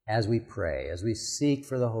 As we pray, as we seek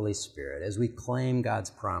for the Holy Spirit, as we claim God's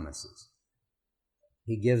promises,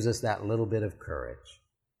 He gives us that little bit of courage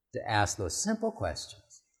to ask those simple questions.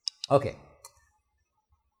 Okay,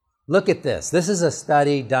 look at this. This is a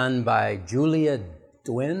study done by Julia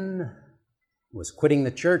Dwin, who was quitting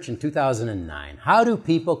the church in 2009. How do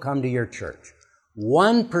people come to your church?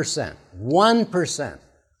 1%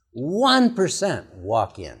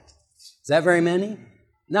 walk in. Is that very many?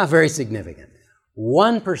 Not very significant.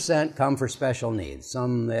 1% come for special needs.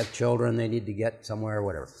 Some, they have children, they need to get somewhere or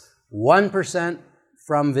whatever. 1%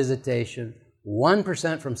 from visitation,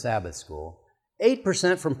 1% from Sabbath school,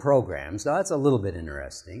 8% from programs. Now that's a little bit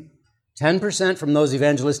interesting. 10% from those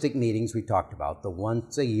evangelistic meetings we talked about, the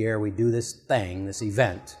once a year we do this thing, this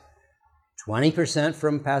event. 20%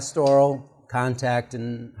 from pastoral contact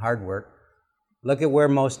and hard work. Look at where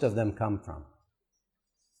most of them come from.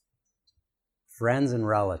 Friends and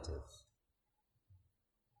relatives.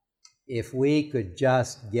 If we could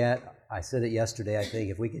just get, I said it yesterday, I think,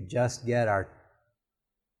 if we could just get our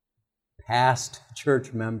past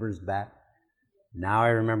church members back. Now I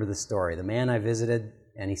remember the story. The man I visited,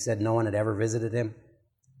 and he said no one had ever visited him.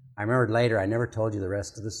 I remembered later, I never told you the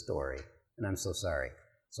rest of the story, and I'm so sorry.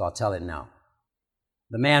 So I'll tell it now.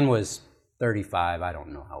 The man was 35, I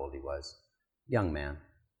don't know how old he was. Young man,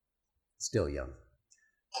 still young.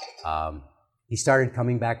 He started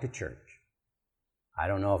coming back to church. I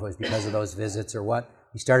don't know if it was because of those visits or what.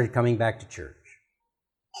 He started coming back to church.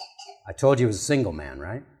 I told you he was a single man,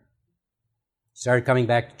 right? He started coming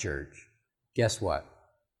back to church. Guess what?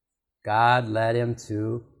 God led him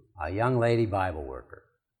to a young lady Bible worker.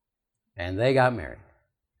 And they got married.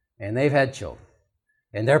 And they've had children.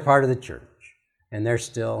 And they're part of the church. And they're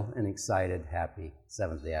still an excited, happy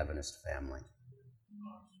Seventh-day Adventist family.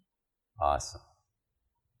 Awesome.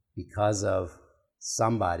 Because of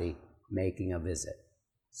somebody making a visit.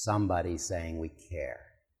 Somebody saying we care.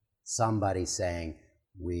 Somebody saying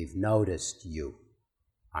we've noticed you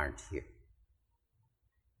aren't here.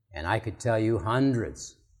 And I could tell you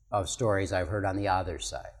hundreds of stories I've heard on the other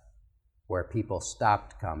side where people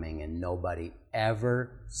stopped coming and nobody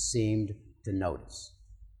ever seemed to notice.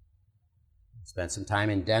 Spent some time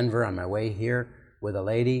in Denver on my way here with a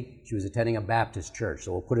lady. She was attending a Baptist church,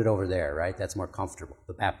 so we'll put it over there, right? That's more comfortable,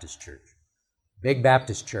 the Baptist church. Big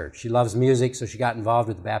Baptist church. She loves music, so she got involved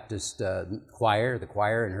with the Baptist choir, the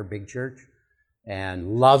choir in her big church,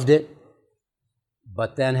 and loved it,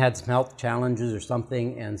 but then had some health challenges or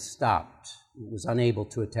something and stopped. Was unable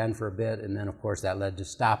to attend for a bit, and then, of course, that led to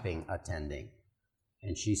stopping attending.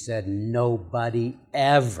 And she said nobody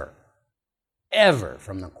ever,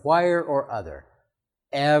 from the choir or other,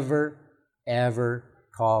 ever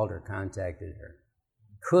called or contacted her.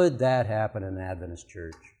 Could that happen in an Adventist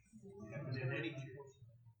church?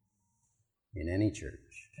 In any church.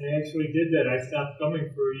 I actually did that. I stopped coming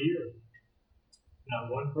for a year.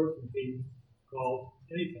 Not one person came called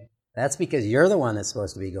anything. That's because you're the one that's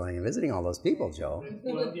supposed to be going and visiting all those people, Joe.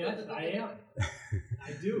 Well, yes, I am.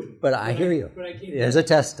 I do. But I hear you. But I came There's back. a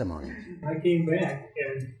testimony. I came back,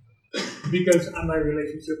 and because my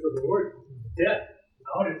relationship with the Lord was dead.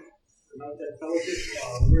 Without that fellowship,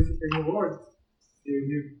 worshiping the Lord,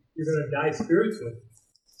 you're going to die spiritually.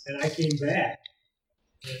 And I came back.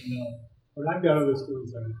 And but I've got other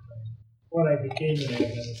stories on it. When I became an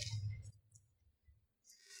Adventist.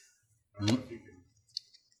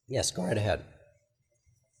 Yes, go right ahead.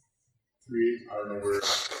 I remember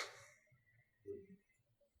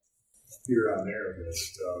here on there, but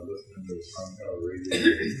listening to some kind of radio,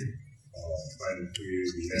 trying to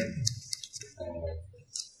create the end.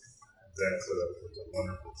 That's a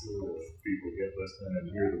wonderful tool if people get listening and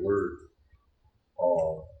hear the word.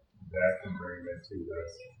 That can bring them to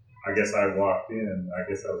this. I guess I walked in, I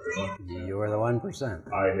guess I was the 1%. You were the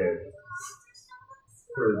 1%. I had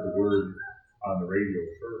heard the word on the radio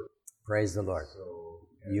first. Praise the Lord. So,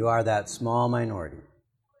 You are that small minority.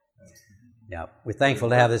 Yeah, we're thankful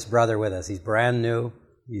to have this brother with us. He's brand new.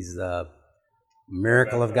 He's the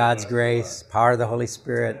miracle of God's grace, power of the Holy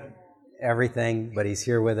Spirit, everything, but he's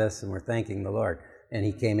here with us, and we're thanking the Lord. And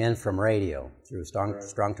he came in from radio, through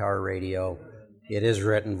Strong Tower Radio. It is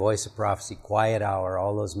written, Voice of Prophecy, Quiet Hour,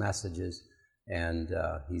 all those messages, and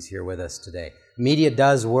he's here with us today. Media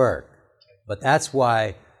does work, but that's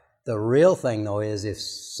why the real thing, though, is if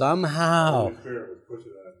somehow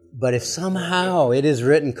It Is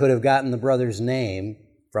Written could have gotten the brother's name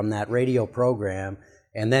from that radio program,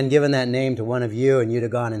 and then given that name to one of you, and you'd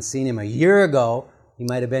have gone and seen him a year ago, he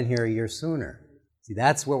might have been here a year sooner. See,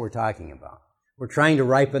 that's what we're talking about. We're trying to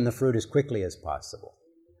ripen the fruit as quickly as possible.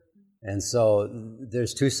 And so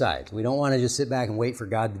there's two sides. We don't want to just sit back and wait for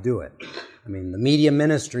God to do it. I mean, the media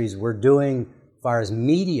ministries, we're doing, as far as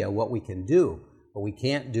media, what we can do, but we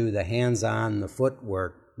can't do the hands-on, the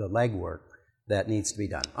footwork, the legwork that needs to be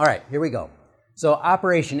done. All right, here we go. So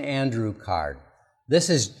Operation Andrew card. This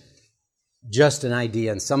is just an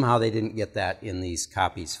idea, and somehow they didn't get that in these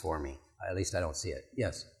copies for me. At least I don't see it.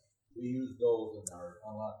 Yes? We use those in our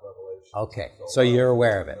Unlock Revelation. Okay, so you're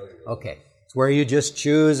aware of it. Okay. It's where you just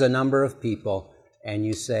choose a number of people and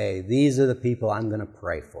you say, these are the people I'm going to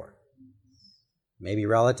pray for. Maybe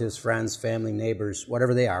relatives, friends, family, neighbors,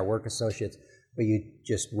 whatever they are, work associates. But you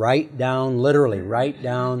just write down, literally write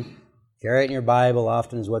down, carry it in your Bible,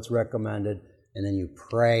 often is what's recommended, and then you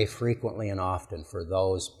pray frequently and often for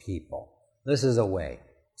those people. This is a way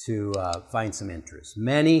to find some interest.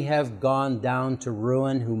 Many have gone down to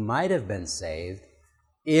ruin who might have been saved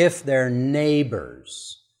if their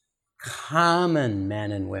neighbors, common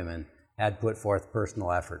men and women, had put forth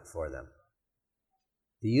personal effort for them.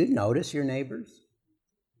 Do you notice your neighbors?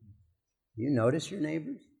 Do you notice your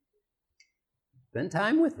neighbors? Spend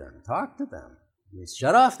time with them. Talk to them.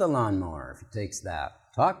 Shut off the lawnmower if it takes that.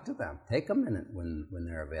 Talk to them. Take a minute when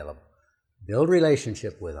they're available. Build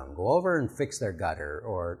relationship with them. Go over and fix their gutter,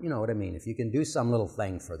 or, you know what I mean. If you can do some little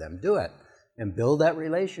thing for them, do it. And build that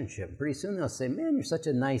relationship. Pretty soon they'll say, man, you're such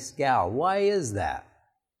a nice gal. Why is that?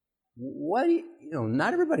 What do you know,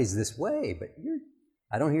 not everybody's this way, but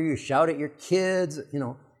I don't hear you shout at your kids. You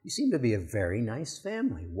know, you seem to be a very nice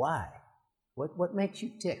family. Why? What makes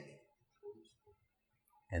you tick?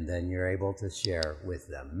 And then you're able to share with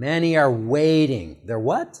them. Many are waiting. They're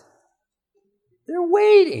what? They're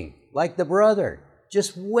waiting, like the brother,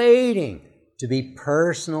 just waiting to be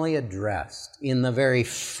personally addressed in the very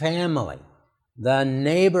family, the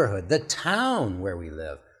neighborhood, the town where we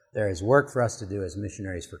live. There is work for us to do as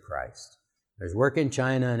missionaries for Christ. There's work in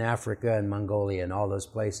China and Africa and Mongolia and all those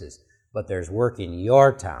places, but there's work in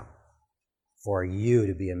your town for you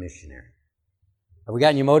to be a missionary. Have we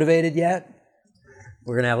gotten you motivated yet?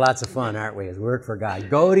 We're going to have lots of fun, aren't we, as we work for God.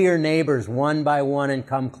 Go to your neighbors one by one and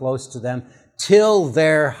come close to them till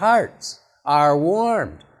their hearts are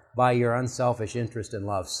warmed by your unselfish interest and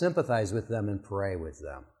love. Sympathize with them and pray with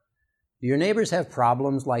them. Do your neighbors have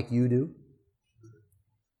problems like you do?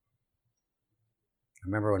 I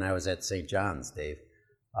remember when I was at St. John's, Dave,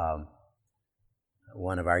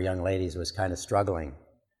 one of our young ladies was kind of struggling.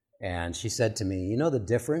 And she said to me, you know the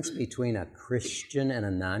difference between a Christian and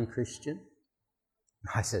a non-Christian?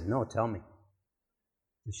 I said, no, tell me.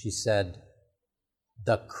 She said,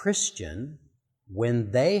 the Christian,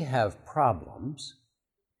 when they have problems,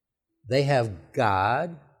 they have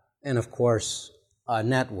God and, of course, a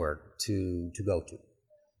network to go to.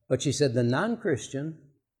 But she said the non-Christian,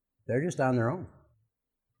 they're just on their own.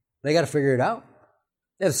 They got to figure it out.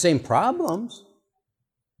 They have the same problems,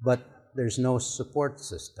 but there's no support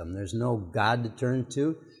system. There's no God to turn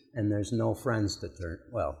to, and there's no friends to turn.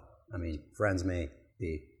 Well, I mean, friends may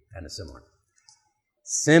be kind of similar.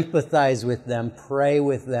 Sympathize with them, pray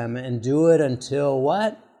with them, and do it until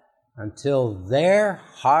what? Until their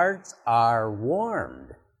hearts are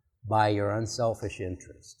warmed by your unselfish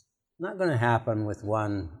interest. Not going to happen with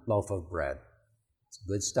one loaf of bread. It's a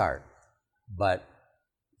good start, but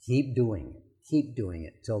keep doing it. Keep doing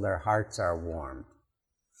it till their hearts are warmed.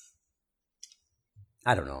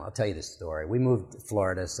 I don't know. I'll tell you this story. We moved to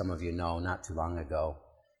Florida, some of you know, not too long ago.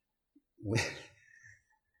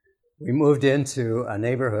 We moved into a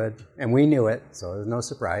neighborhood, and we knew it, so it was no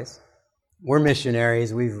surprise. We're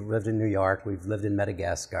missionaries. We've lived in New York. We've lived in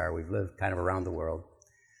Madagascar. We've lived kind of around the world.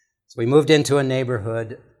 So we moved into a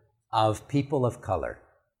neighborhood of people of color,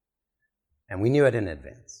 and we knew it in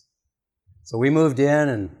advance. So we moved in,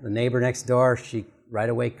 and the neighbor next door, she right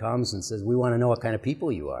away comes and says, we want to know what kind of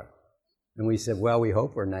people you are. And we said, well, we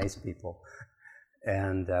hope we're nice people.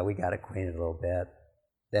 And we got acquainted a little bit.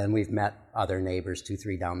 Then we've met other neighbors, 2,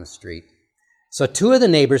 3 down the street. So 2 of the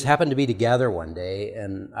neighbors happened to be together one day,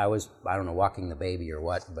 and I don't know, walking the baby or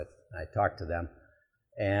what, but I talked to them.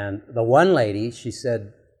 And the one lady, she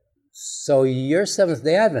said, so you're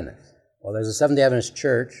Seventh-day Adventist? Well, there's a Seventh-day Adventist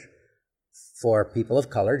church for people of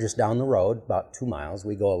color just down the road, about 2 miles.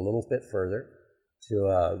 We go a little bit further to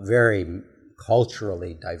a very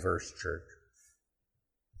culturally diverse church.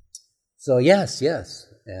 So yes.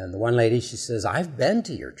 And the one lady, she says, I've been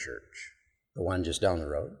to your church, the one just down the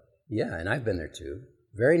road. Yeah, and I've been there too.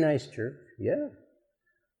 Very nice church. Yeah.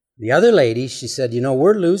 The other lady, she said,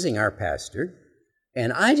 we're losing our pastor,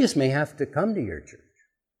 and I just may have to come to your church.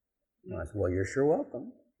 I said, well, you're sure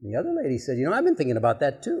welcome. The other lady said, I've been thinking about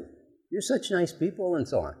that too. You're such nice people, and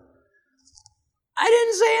so on. I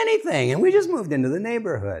didn't say anything, and we just moved into the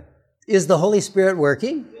neighborhood. Is the Holy Spirit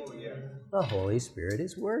working? Oh, yeah. The Holy Spirit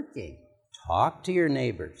is working. Talk to your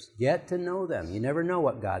neighbors. Get to know them. You never know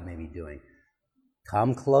what God may be doing.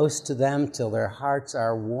 Come close to them till their hearts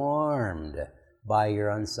are warmed by your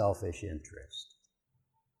unselfish interest.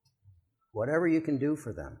 Whatever you can do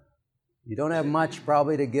for them. You don't have much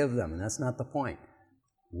probably to give them, and that's not the point.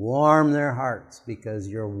 Warm their hearts because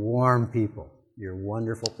you're warm people. You're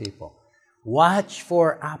wonderful people. Watch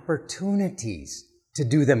for opportunities to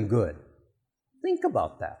do them good. Think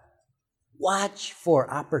about that. Watch for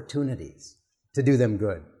opportunities to do them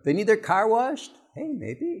good. They need their car washed? Hey,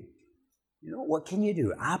 maybe. What can you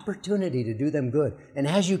do? Opportunity to do them good. And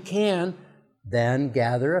as you can, then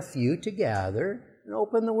gather a few together and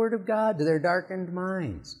open the Word of God to their darkened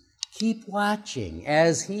minds. Keep watching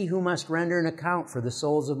as he who must render an account for the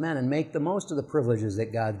souls of men, and make the most of the privileges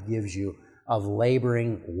that God gives you of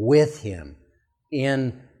laboring with him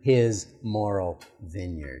in his moral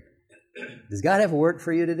vineyard. Does God have work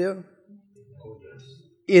for you to do?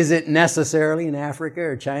 Is it necessarily in Africa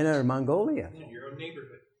or China or Mongolia? In your own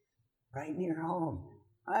neighborhood. Right in your home.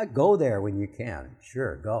 Go there when you can.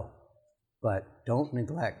 Sure, go. But don't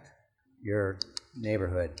neglect your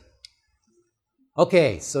neighborhood.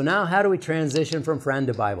 Okay, so now how do we transition from friend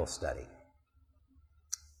to Bible study?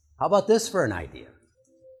 How about this for an idea?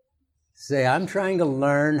 Say, I'm trying to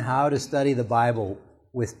learn how to study the Bible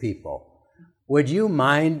with people. Would you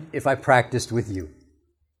mind if I practiced with you?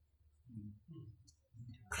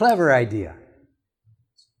 Clever idea.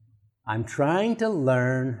 I'm trying to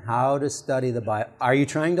learn how to study the Bible. Are you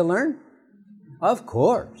trying to learn? Of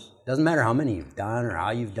course. Doesn't matter how many you've done or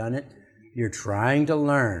how you've done it. You're trying to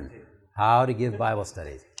learn how to give Bible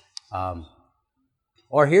studies.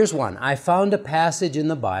 Or here's one. I found a passage in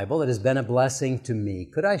the Bible that has been a blessing to me.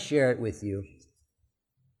 Could I share it with you?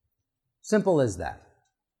 Simple as that.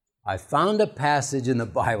 I found a passage in the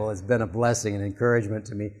Bible that's been a blessing and encouragement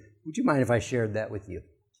to me. Would you mind if I shared that with you?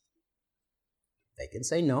 They can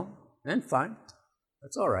say no, and fine.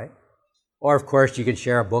 That's all right. Or, of course, you can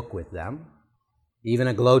share a book with them, even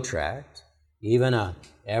a glow tract, even a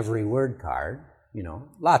every word card.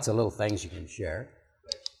 Lots of little things you can share.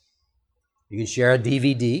 You can share a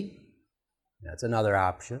DVD. That's another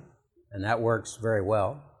option, and that works very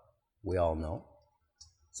well. We all know.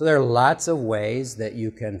 So there are lots of ways that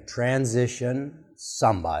you can transition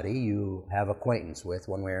somebody you have acquaintance with,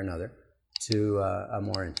 one way or another, to a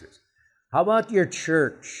more interest. How about your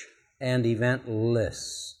church and event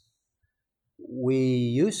lists? We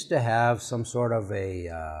used to have some sort of a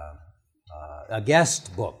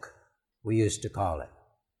guest book, we used to call it.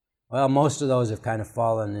 Well, most of those have kind of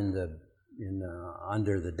fallen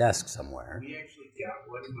under the desk somewhere. We actually got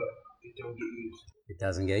one, but it don't get used. It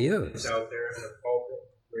doesn't get used. It's out there in the pulpit,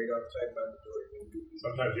 right outside by the door.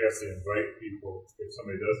 Sometimes you have to invite people, if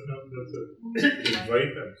somebody doesn't know,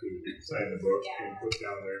 invite them to sign the book and put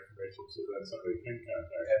down their information so that somebody can contact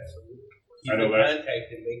them. Absolutely. I know that.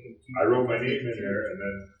 I wrote my name in there, and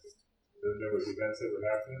then there was events that were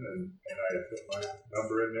happening, and I put my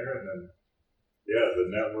number in there, and then, the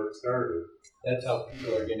network started. That's how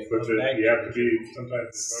people are going to come back. You have to be sometimes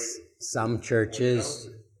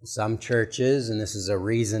invited. Some churches, and this is a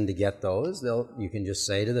reason to get those, you can just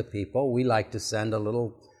say to the people, we like to send a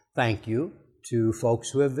little thank you to folks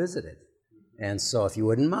who have visited. And so if you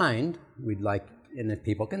wouldn't mind, and if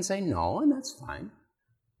people can say no, and that's fine.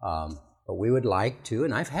 But we would like to,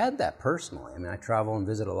 and I've had that personally. I travel and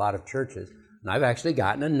visit a lot of churches, and I've actually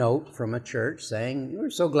gotten a note from a church saying, we're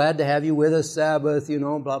so glad to have you with us Sabbath,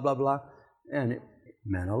 blah, blah, blah. And it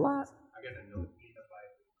meant a lot. I got a note.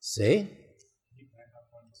 See?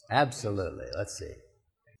 Absolutely. Let's see.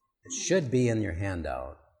 It should be in your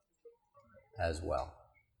handout as well.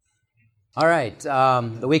 All right.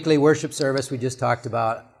 The weekly worship service we just talked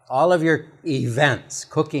about. All of your events,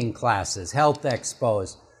 cooking classes, health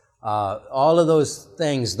expos, all of those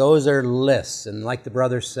things, those are lists. And like the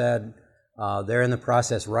brother said, they're in the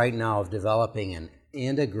process right now of developing an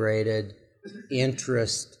integrated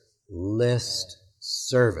interest list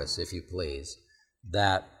service, if you please,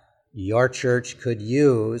 that your church could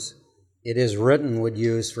use, It Is Written would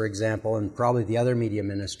use, for example, and probably the other media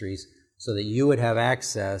ministries, so that you would have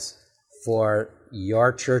access for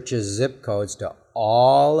your church's zip codes to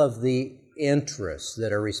all of the interests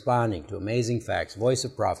that are responding to Amazing Facts, Voice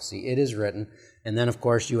of Prophecy, It Is Written, and then, of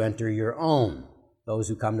course, you enter your own, those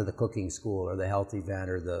who come to the cooking school or the health event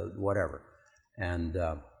or the whatever. And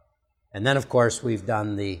then, of course, we've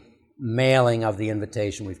done the mailing of the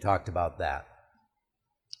invitation. We've talked about that.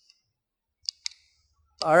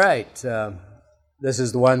 All right. This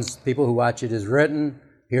is the ones, people who watch it is written.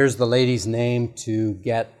 Here's the lady's name to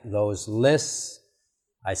get those lists.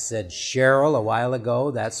 I said Cheryl a while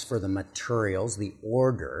ago. That's for the materials, the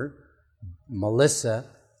order. Melissa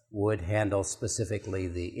would handle specifically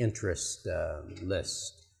the interest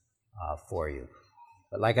list for you.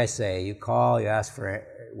 But like I say, you call, you ask for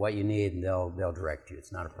what you need, and they'll direct you.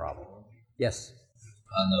 It's not a problem. Yes?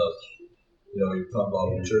 On you're talking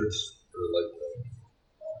about the church, or like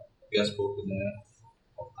the guest book and that.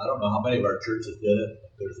 I don't know how many of our churches did it.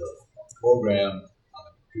 There's a program on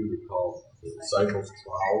the computer called the Disciples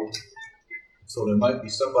Cloud. So there might be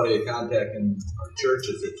somebody contacting our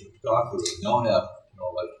churches that you can talk to. And they'll have,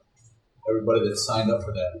 like everybody that's signed up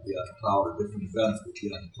for that would be on the cloud, or different events would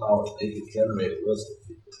be on the cloud. And they could generate a list of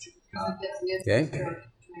people that you can contact. Okay.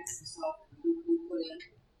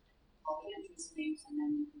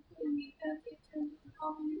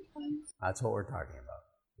 That's what we're talking about.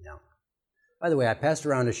 Yeah. By the way, I passed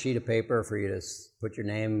around a sheet of paper for you to put your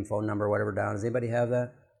name, phone number, whatever down. Does anybody have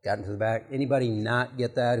that? Got into the back? Anybody not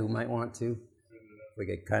get that who might want to? We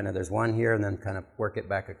could there's one here and then kind of work it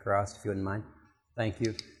back across, if you wouldn't mind. Thank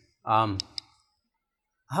you. How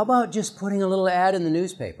about just putting a little ad in the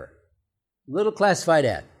newspaper? A little classified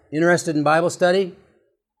ad. Interested in Bible study?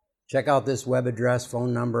 Check out this web address,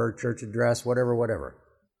 phone number, church address, whatever.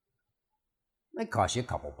 Might cost you a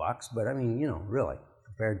couple bucks, but I mean, really,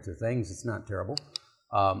 compared to things, it's not terrible.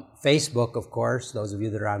 Facebook, of course, those of you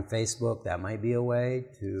that are on Facebook, that might be a way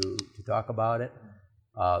to talk about it.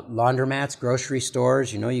 Laundromats, grocery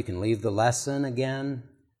stores, you can leave the lesson again,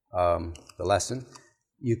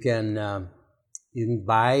 You can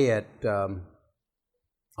buy at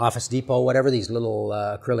Office Depot, whatever, these little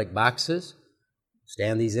acrylic boxes.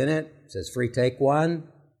 Stand these in it. It says free take one.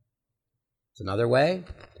 It's another way.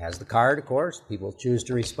 It has the card, of course. People choose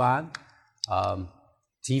to respond.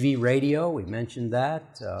 TV, radio, we mentioned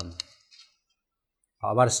that.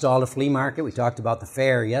 How about a stall at a flea market? We talked about the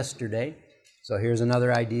fair yesterday. So here's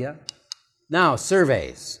another idea. Now,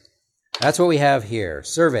 surveys. That's what we have here,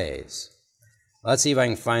 surveys. Let's see if I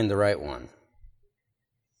can find the right one.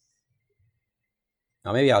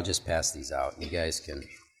 Now, maybe I'll just pass these out. You guys can...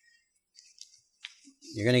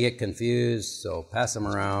 You're going to get confused, so pass them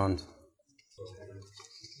around.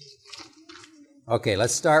 Okay,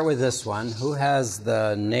 let's start with this one. Who has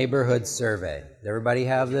the neighborhood survey? Does everybody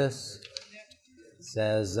have this? It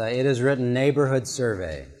says, it is written neighborhood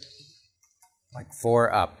survey. Like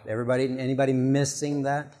 4 up. Anybody missing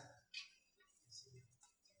that?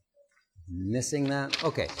 Missing that?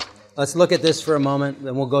 Okay. Let's look at this for a moment,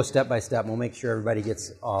 then we'll go step by step. We'll make sure everybody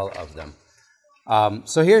gets all of them.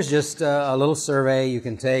 So here's just a little survey you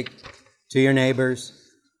can take to your neighbors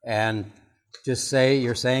and just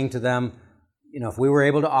you're saying to them, if we were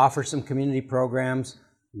able to offer some community programs,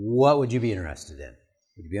 what would you be interested in?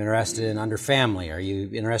 Would you be interested in under family? Are you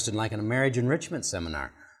interested in a marriage enrichment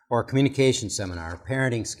seminar or a communication seminar, or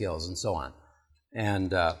parenting skills and so on?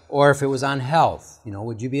 And or if it was on health,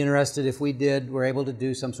 would you be interested if we're able to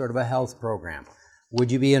do some sort of a health program?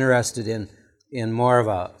 Would you be interested in more of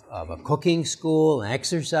a cooking school, an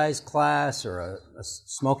exercise class, or a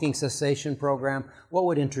smoking cessation program? What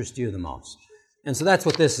would interest you the most? And so that's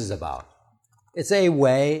what this is about. It's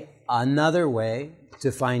another way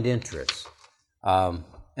to find interest.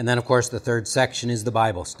 And then, of course, the third section is the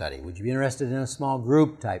Bible study. Would you be interested in a small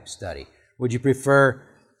group type study? Would you prefer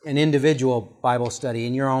an individual Bible study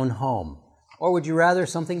in your own home? Or would you rather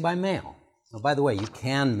something by mail? Now, by the way, you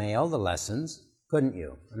can mail the lessons, couldn't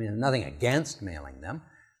you? I mean, nothing against mailing them,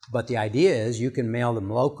 but the idea is you can mail them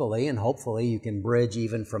locally, and hopefully you can bridge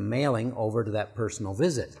even from mailing over to that personal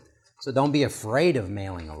visit. So don't be afraid of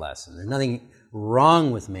mailing a lesson. There's nothing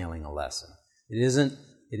wrong with mailing a lesson. It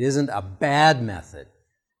isn't a bad method.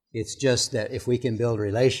 It's just that if we can build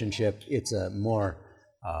relationship, it's a more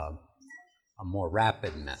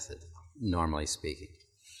rapid method, normally speaking.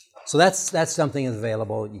 So that's something that's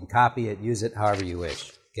available. You can copy it, use it however you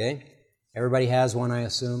wish. Okay? Everybody has one, I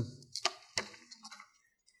assume?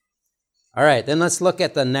 All right, then let's look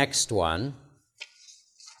at the next one.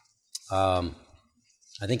 I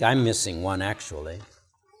think I'm missing one, actually.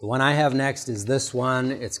 The one I have next is this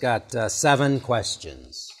one. It's got 7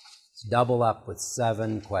 questions. It's double up with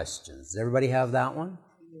 7 questions. Does everybody have that one?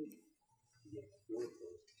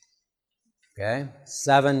 Okay,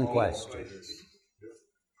 7 questions.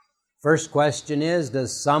 First question is,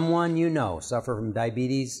 does someone you know suffer from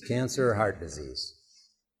diabetes, cancer, or heart disease?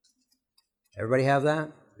 Everybody have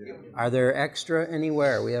that? Yeah. Are there extra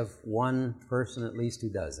anywhere? We have one person at least who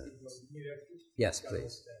doesn't. Yes,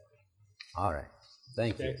 please. All right.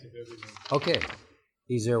 Thank you. Okay.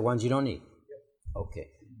 These are ones you don't need. Okay.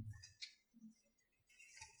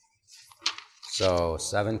 So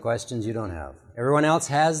 7 questions you don't have. Everyone else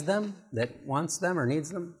has them that wants them or needs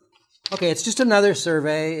them? Okay, it's just another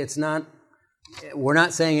survey. We're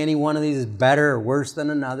not saying any one of these is better or worse than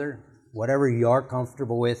another. Whatever you're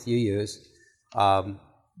comfortable with, you use.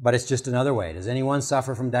 But it's just another way. Does anyone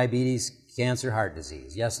suffer from diabetes, cancer, heart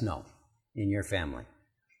disease? Yes, no, in your family.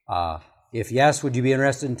 If yes, would you be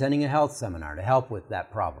interested in attending a health seminar to help with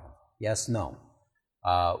that problem? Yes, no.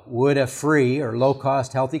 Would a free or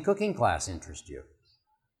low-cost healthy cooking class interest you?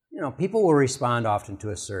 You know, people will respond often to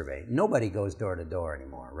a survey. Nobody goes door to door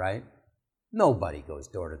anymore, right? Nobody goes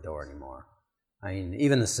door to door anymore. I mean,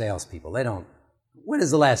 even the salespeople, they don't. When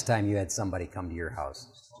is the last time you had somebody come to your house?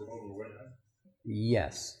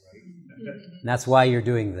 Yes. And that's why you're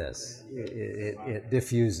doing this. It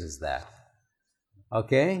diffuses that.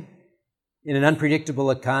 Okay? In an unpredictable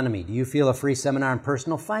economy, do you feel a free seminar on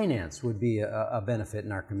personal finance would be a benefit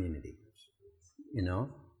in our community? You know?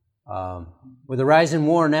 With the rise in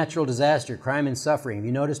war, natural disaster, crime, and suffering, have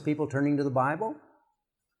you noticed people turning to the Bible?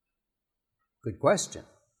 Good question.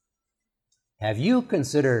 Have you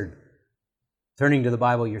considered turning to the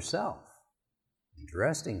Bible yourself?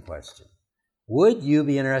 Interesting question. Would you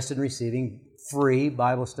be interested in receiving free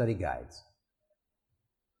Bible study guides?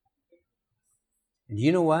 And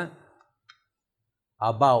you know what?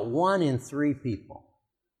 About 1 in 3 people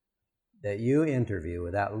that you interview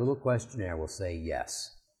with that little questionnaire will say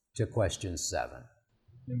yes to question 7.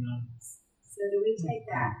 Amen. So do we take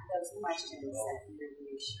those questions that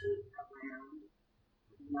you shoot around,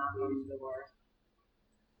 knock on the door,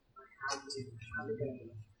 or how do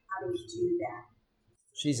we do that?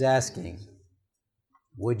 She's asking,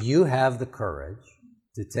 would you have the courage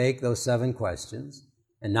to take those 7 questions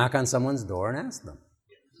and knock on someone's door and ask them?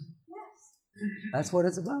 Yes. That's what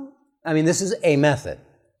it's about. I mean, this is a method.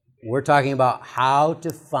 We're talking about how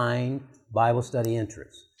to find Bible study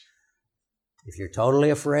interest. If you're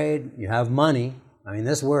totally afraid, you have money, I mean,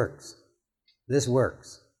 this works. This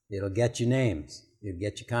works. It'll get you names. It'll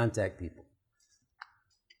get you contact people.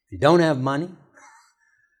 If you don't have money,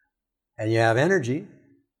 and you have energy,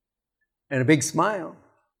 and a big smile,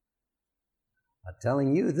 I'm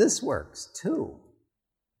telling you, this works too.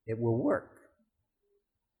 It will work.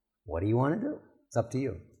 What do you want to do? It's up to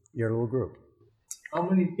you, your little group. How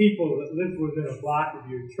many people that live within a block of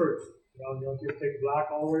your church, you don't just take a block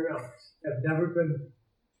all the way around, have never been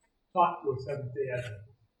taught with Seventh-day Adventist?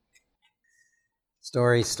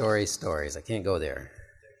 Stories. I can't go there.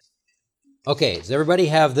 Okay, does everybody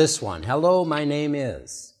have this one? Hello, my name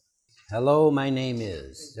is. Hello, my name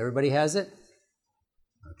is. Everybody has it?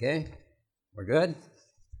 Okay, we're good?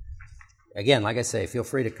 Again, like I say, feel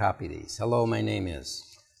free to copy these. Hello, my name is.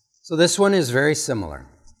 So this one is very similar.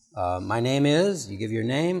 My name is, you give your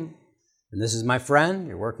name, and this is my friend.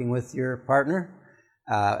 You're working with your partner.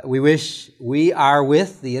 We are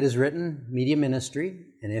with the It Is Written Media Ministry,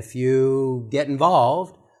 and if you get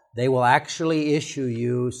involved, they will actually issue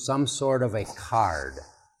you some sort of a card.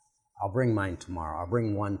 I'll bring mine tomorrow. I'll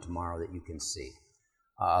bring one tomorrow that you can see.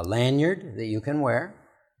 A lanyard that you can wear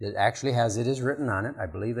that actually has It Is Written on it. I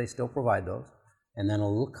believe they still provide those. And then a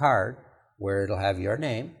little card where it'll have your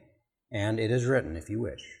name and It Is Written if you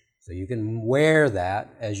wish. So you can wear that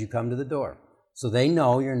as you come to the door. So they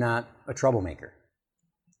know you're not a troublemaker.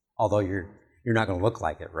 Although you're not going to look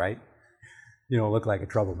like it, right? You don't look like a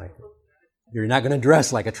troublemaker. You're not going to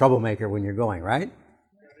dress like a troublemaker when you're going, right?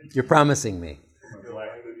 You're promising me.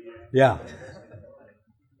 Yeah.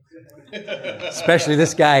 Especially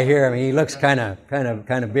this guy here. I mean, he looks kind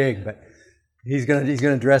of big, but he's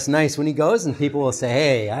gonna dress nice when he goes, and people will say,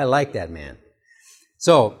 "Hey, I like that man."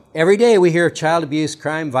 So every day we hear of child abuse,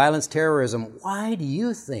 crime, violence, terrorism. Why do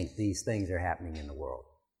you think these things are happening in the world?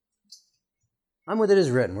 I'm with It Is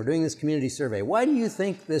Written. We're doing this community survey. Why do you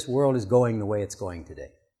think this world is going the way it's going today?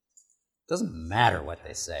 It doesn't matter what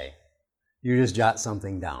they say. You just jot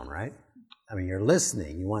something down, right? I mean, you're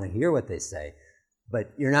listening. You want to hear what they say,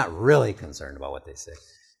 but you're not really concerned about what they say.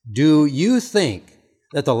 Do you think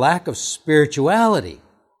that the lack of spirituality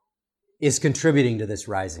is contributing to this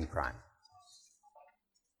rise in crime?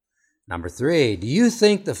 Number 3, do you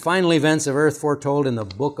think the final events of earth foretold in the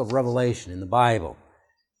book of Revelation, in the Bible,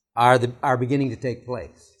 are beginning to take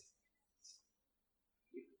place?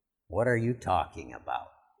 What are you talking about?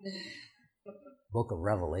 Book of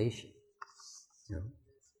Revelation. You know,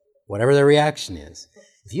 whatever their reaction is.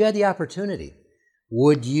 If you had the opportunity,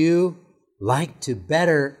 would you like to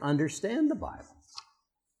better understand the Bible?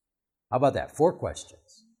 How about that? 4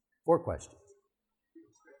 questions. 4 questions.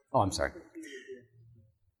 Oh, I'm sorry.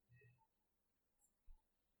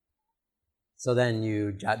 So then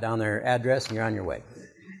you jot down their address and you're on your way.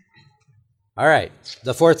 All right,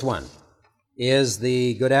 the fourth one is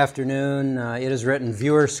the good afternoon. It is written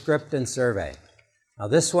viewer script and survey. Now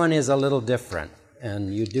this one is a little different,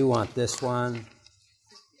 and you do want this one.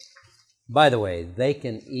 By the way, they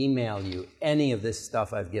can email you any of this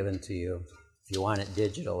stuff I've given to you. If you want it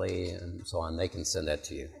digitally and so on, they can send that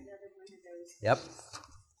to you. Yep.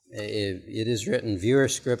 It is written viewer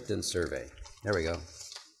script and survey. There we go.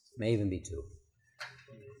 May even be two.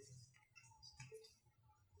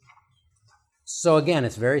 So again,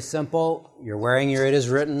 it's very simple. You're wearing your It Is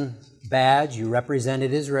Written badge. You represent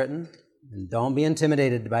It Is Written. And don't be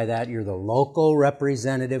intimidated by that. You're the local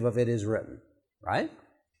representative of It Is Written. Right?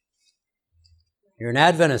 You're an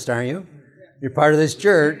Adventist, aren't you? You're part of this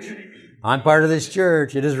church. I'm part of this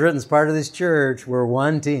church. It Is Written's part of this church. We're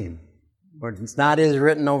one team. It's not It Is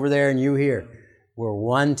Written over there and you here. We're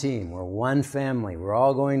one team. We're one family. We're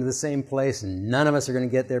all going to the same place, and none of us are going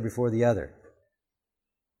to get there before the other.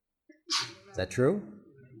 Is that true?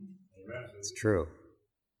 It's true.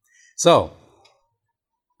 So,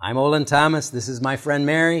 I'm Olan Thomas. This is my friend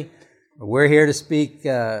Mary. We're here to speak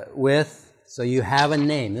with, so you have a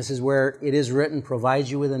name. This is where It Is Written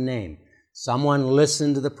provides you with a name. Someone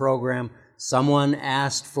listened to the program. Someone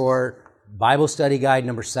asked for Bible Study Guide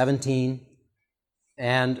number 17,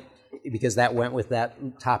 and because that went with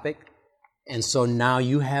that topic. And so now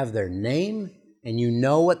you have their name, and you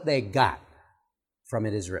know what they got from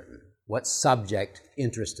It Is Written, what subject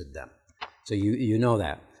interested them. So you know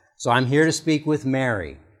that. So I'm here to speak with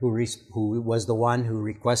Mary, who was the one who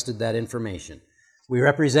requested that information. We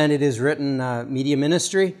represent It Is Written Media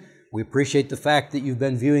Ministry. We appreciate the fact that you've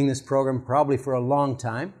been viewing this program probably for a long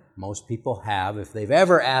time. Most people have. If they've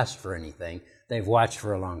ever asked for anything, they've watched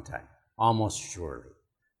for a long time, almost surely.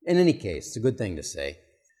 In any case, it's a good thing to say.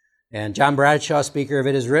 And John Bradshaw, speaker of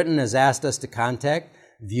It Is Written, has asked us to contact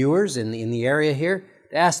viewers in the area here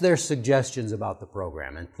to ask their suggestions about the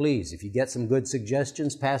program. And please, if you get some good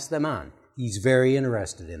suggestions, pass them on. He's very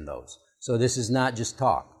interested in those. So this is not just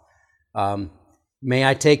talk. May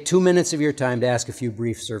I take 2 minutes of your time to ask a few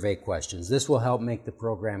brief survey questions? This will help make the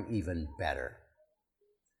program even better.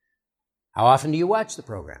 How often do you watch the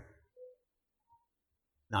program?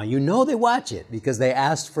 Now, you know they watch it because they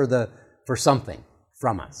asked for something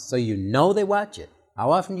from us. So you know they watch it.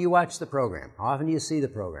 How often do you watch the program? How often do you see the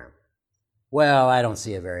program? Well, I don't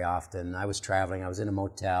see it very often. I was traveling. I was in a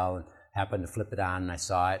motel and happened to flip it on, and I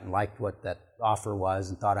saw it and liked what that offer was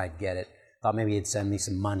and thought I'd get it. Thought maybe he'd send me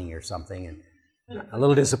some money or something. And a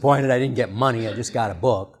little disappointed I didn't get money. I just got a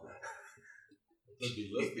book.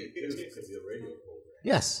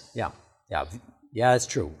 Yes. Yeah, it's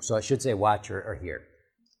true. So I should say watch or hear.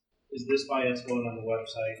 Is this bias going on the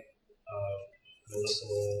website, Melissa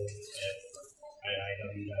at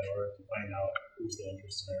iiw.org to find out who's the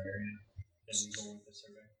interest in our area? Then we go with the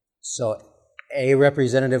survey. So a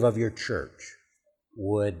representative of your church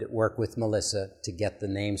would work with Melissa to get the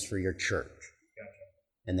names for your church.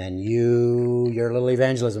 Gotcha. And then your little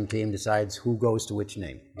evangelism team decides who goes to which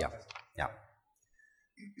name. Yeah.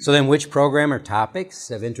 So then which program or topics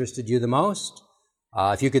have interested you the most?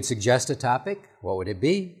 If you could suggest a topic, what would it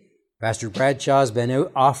be? Pastor Bradshaw's been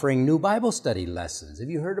offering new Bible study lessons. Have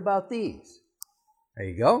you heard about these? There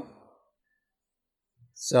you go.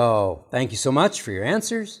 So, thank you so much for your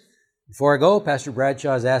answers. Before I go, Pastor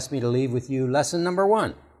Bradshaw has asked me to leave with you lesson number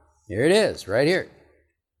 1. Here it is, right here.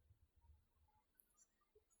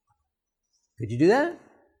 Could you do that?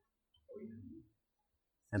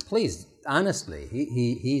 And please, honestly,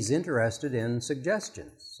 he's interested in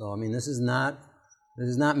suggestions. So, I mean, this is not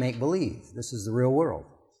make-believe. This is the real world.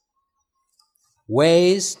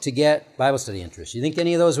 Ways to get Bible study interest. You think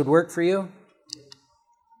any of those would work for you?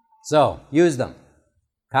 So, use them.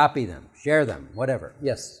 Copy them. Share them. Whatever.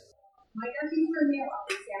 Yes? Might not be for mail,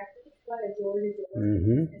 exactly, but a door-to-door.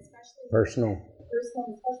 Mm-hmm. Personal.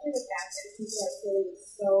 Especially the fact that people are feeling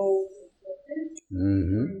so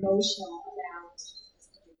conflicted, emotional about.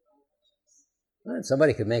 Well,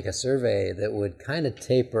 somebody could make a survey that would kind of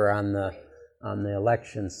taper on the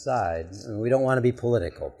election side. And we don't want to be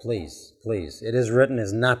political, please. It Is Written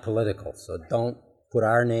is not political, so don't put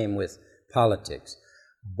our name with politics.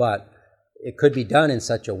 But it could be done in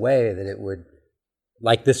such a way that it would,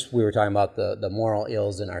 like this, we were talking about the moral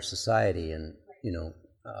ills in our society, and,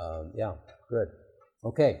 good.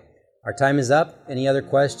 Okay, our time is up. Any other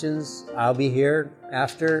questions? I'll be here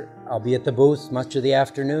after. I'll be at the booth much of the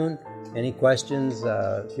afternoon. Any questions,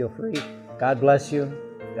 feel free. God bless you.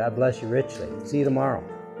 God bless you richly. See you tomorrow.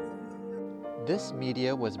 This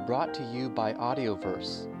media was brought to you by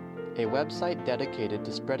Audioverse, a website dedicated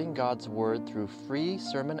to spreading God's Word through free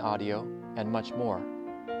sermon audio, and much more.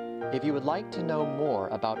 If you would like to know more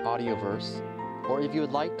about Audioverse, or if you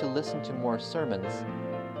would like to listen to more sermons,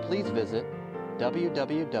 please visit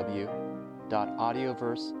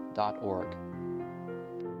www.audioverse.org.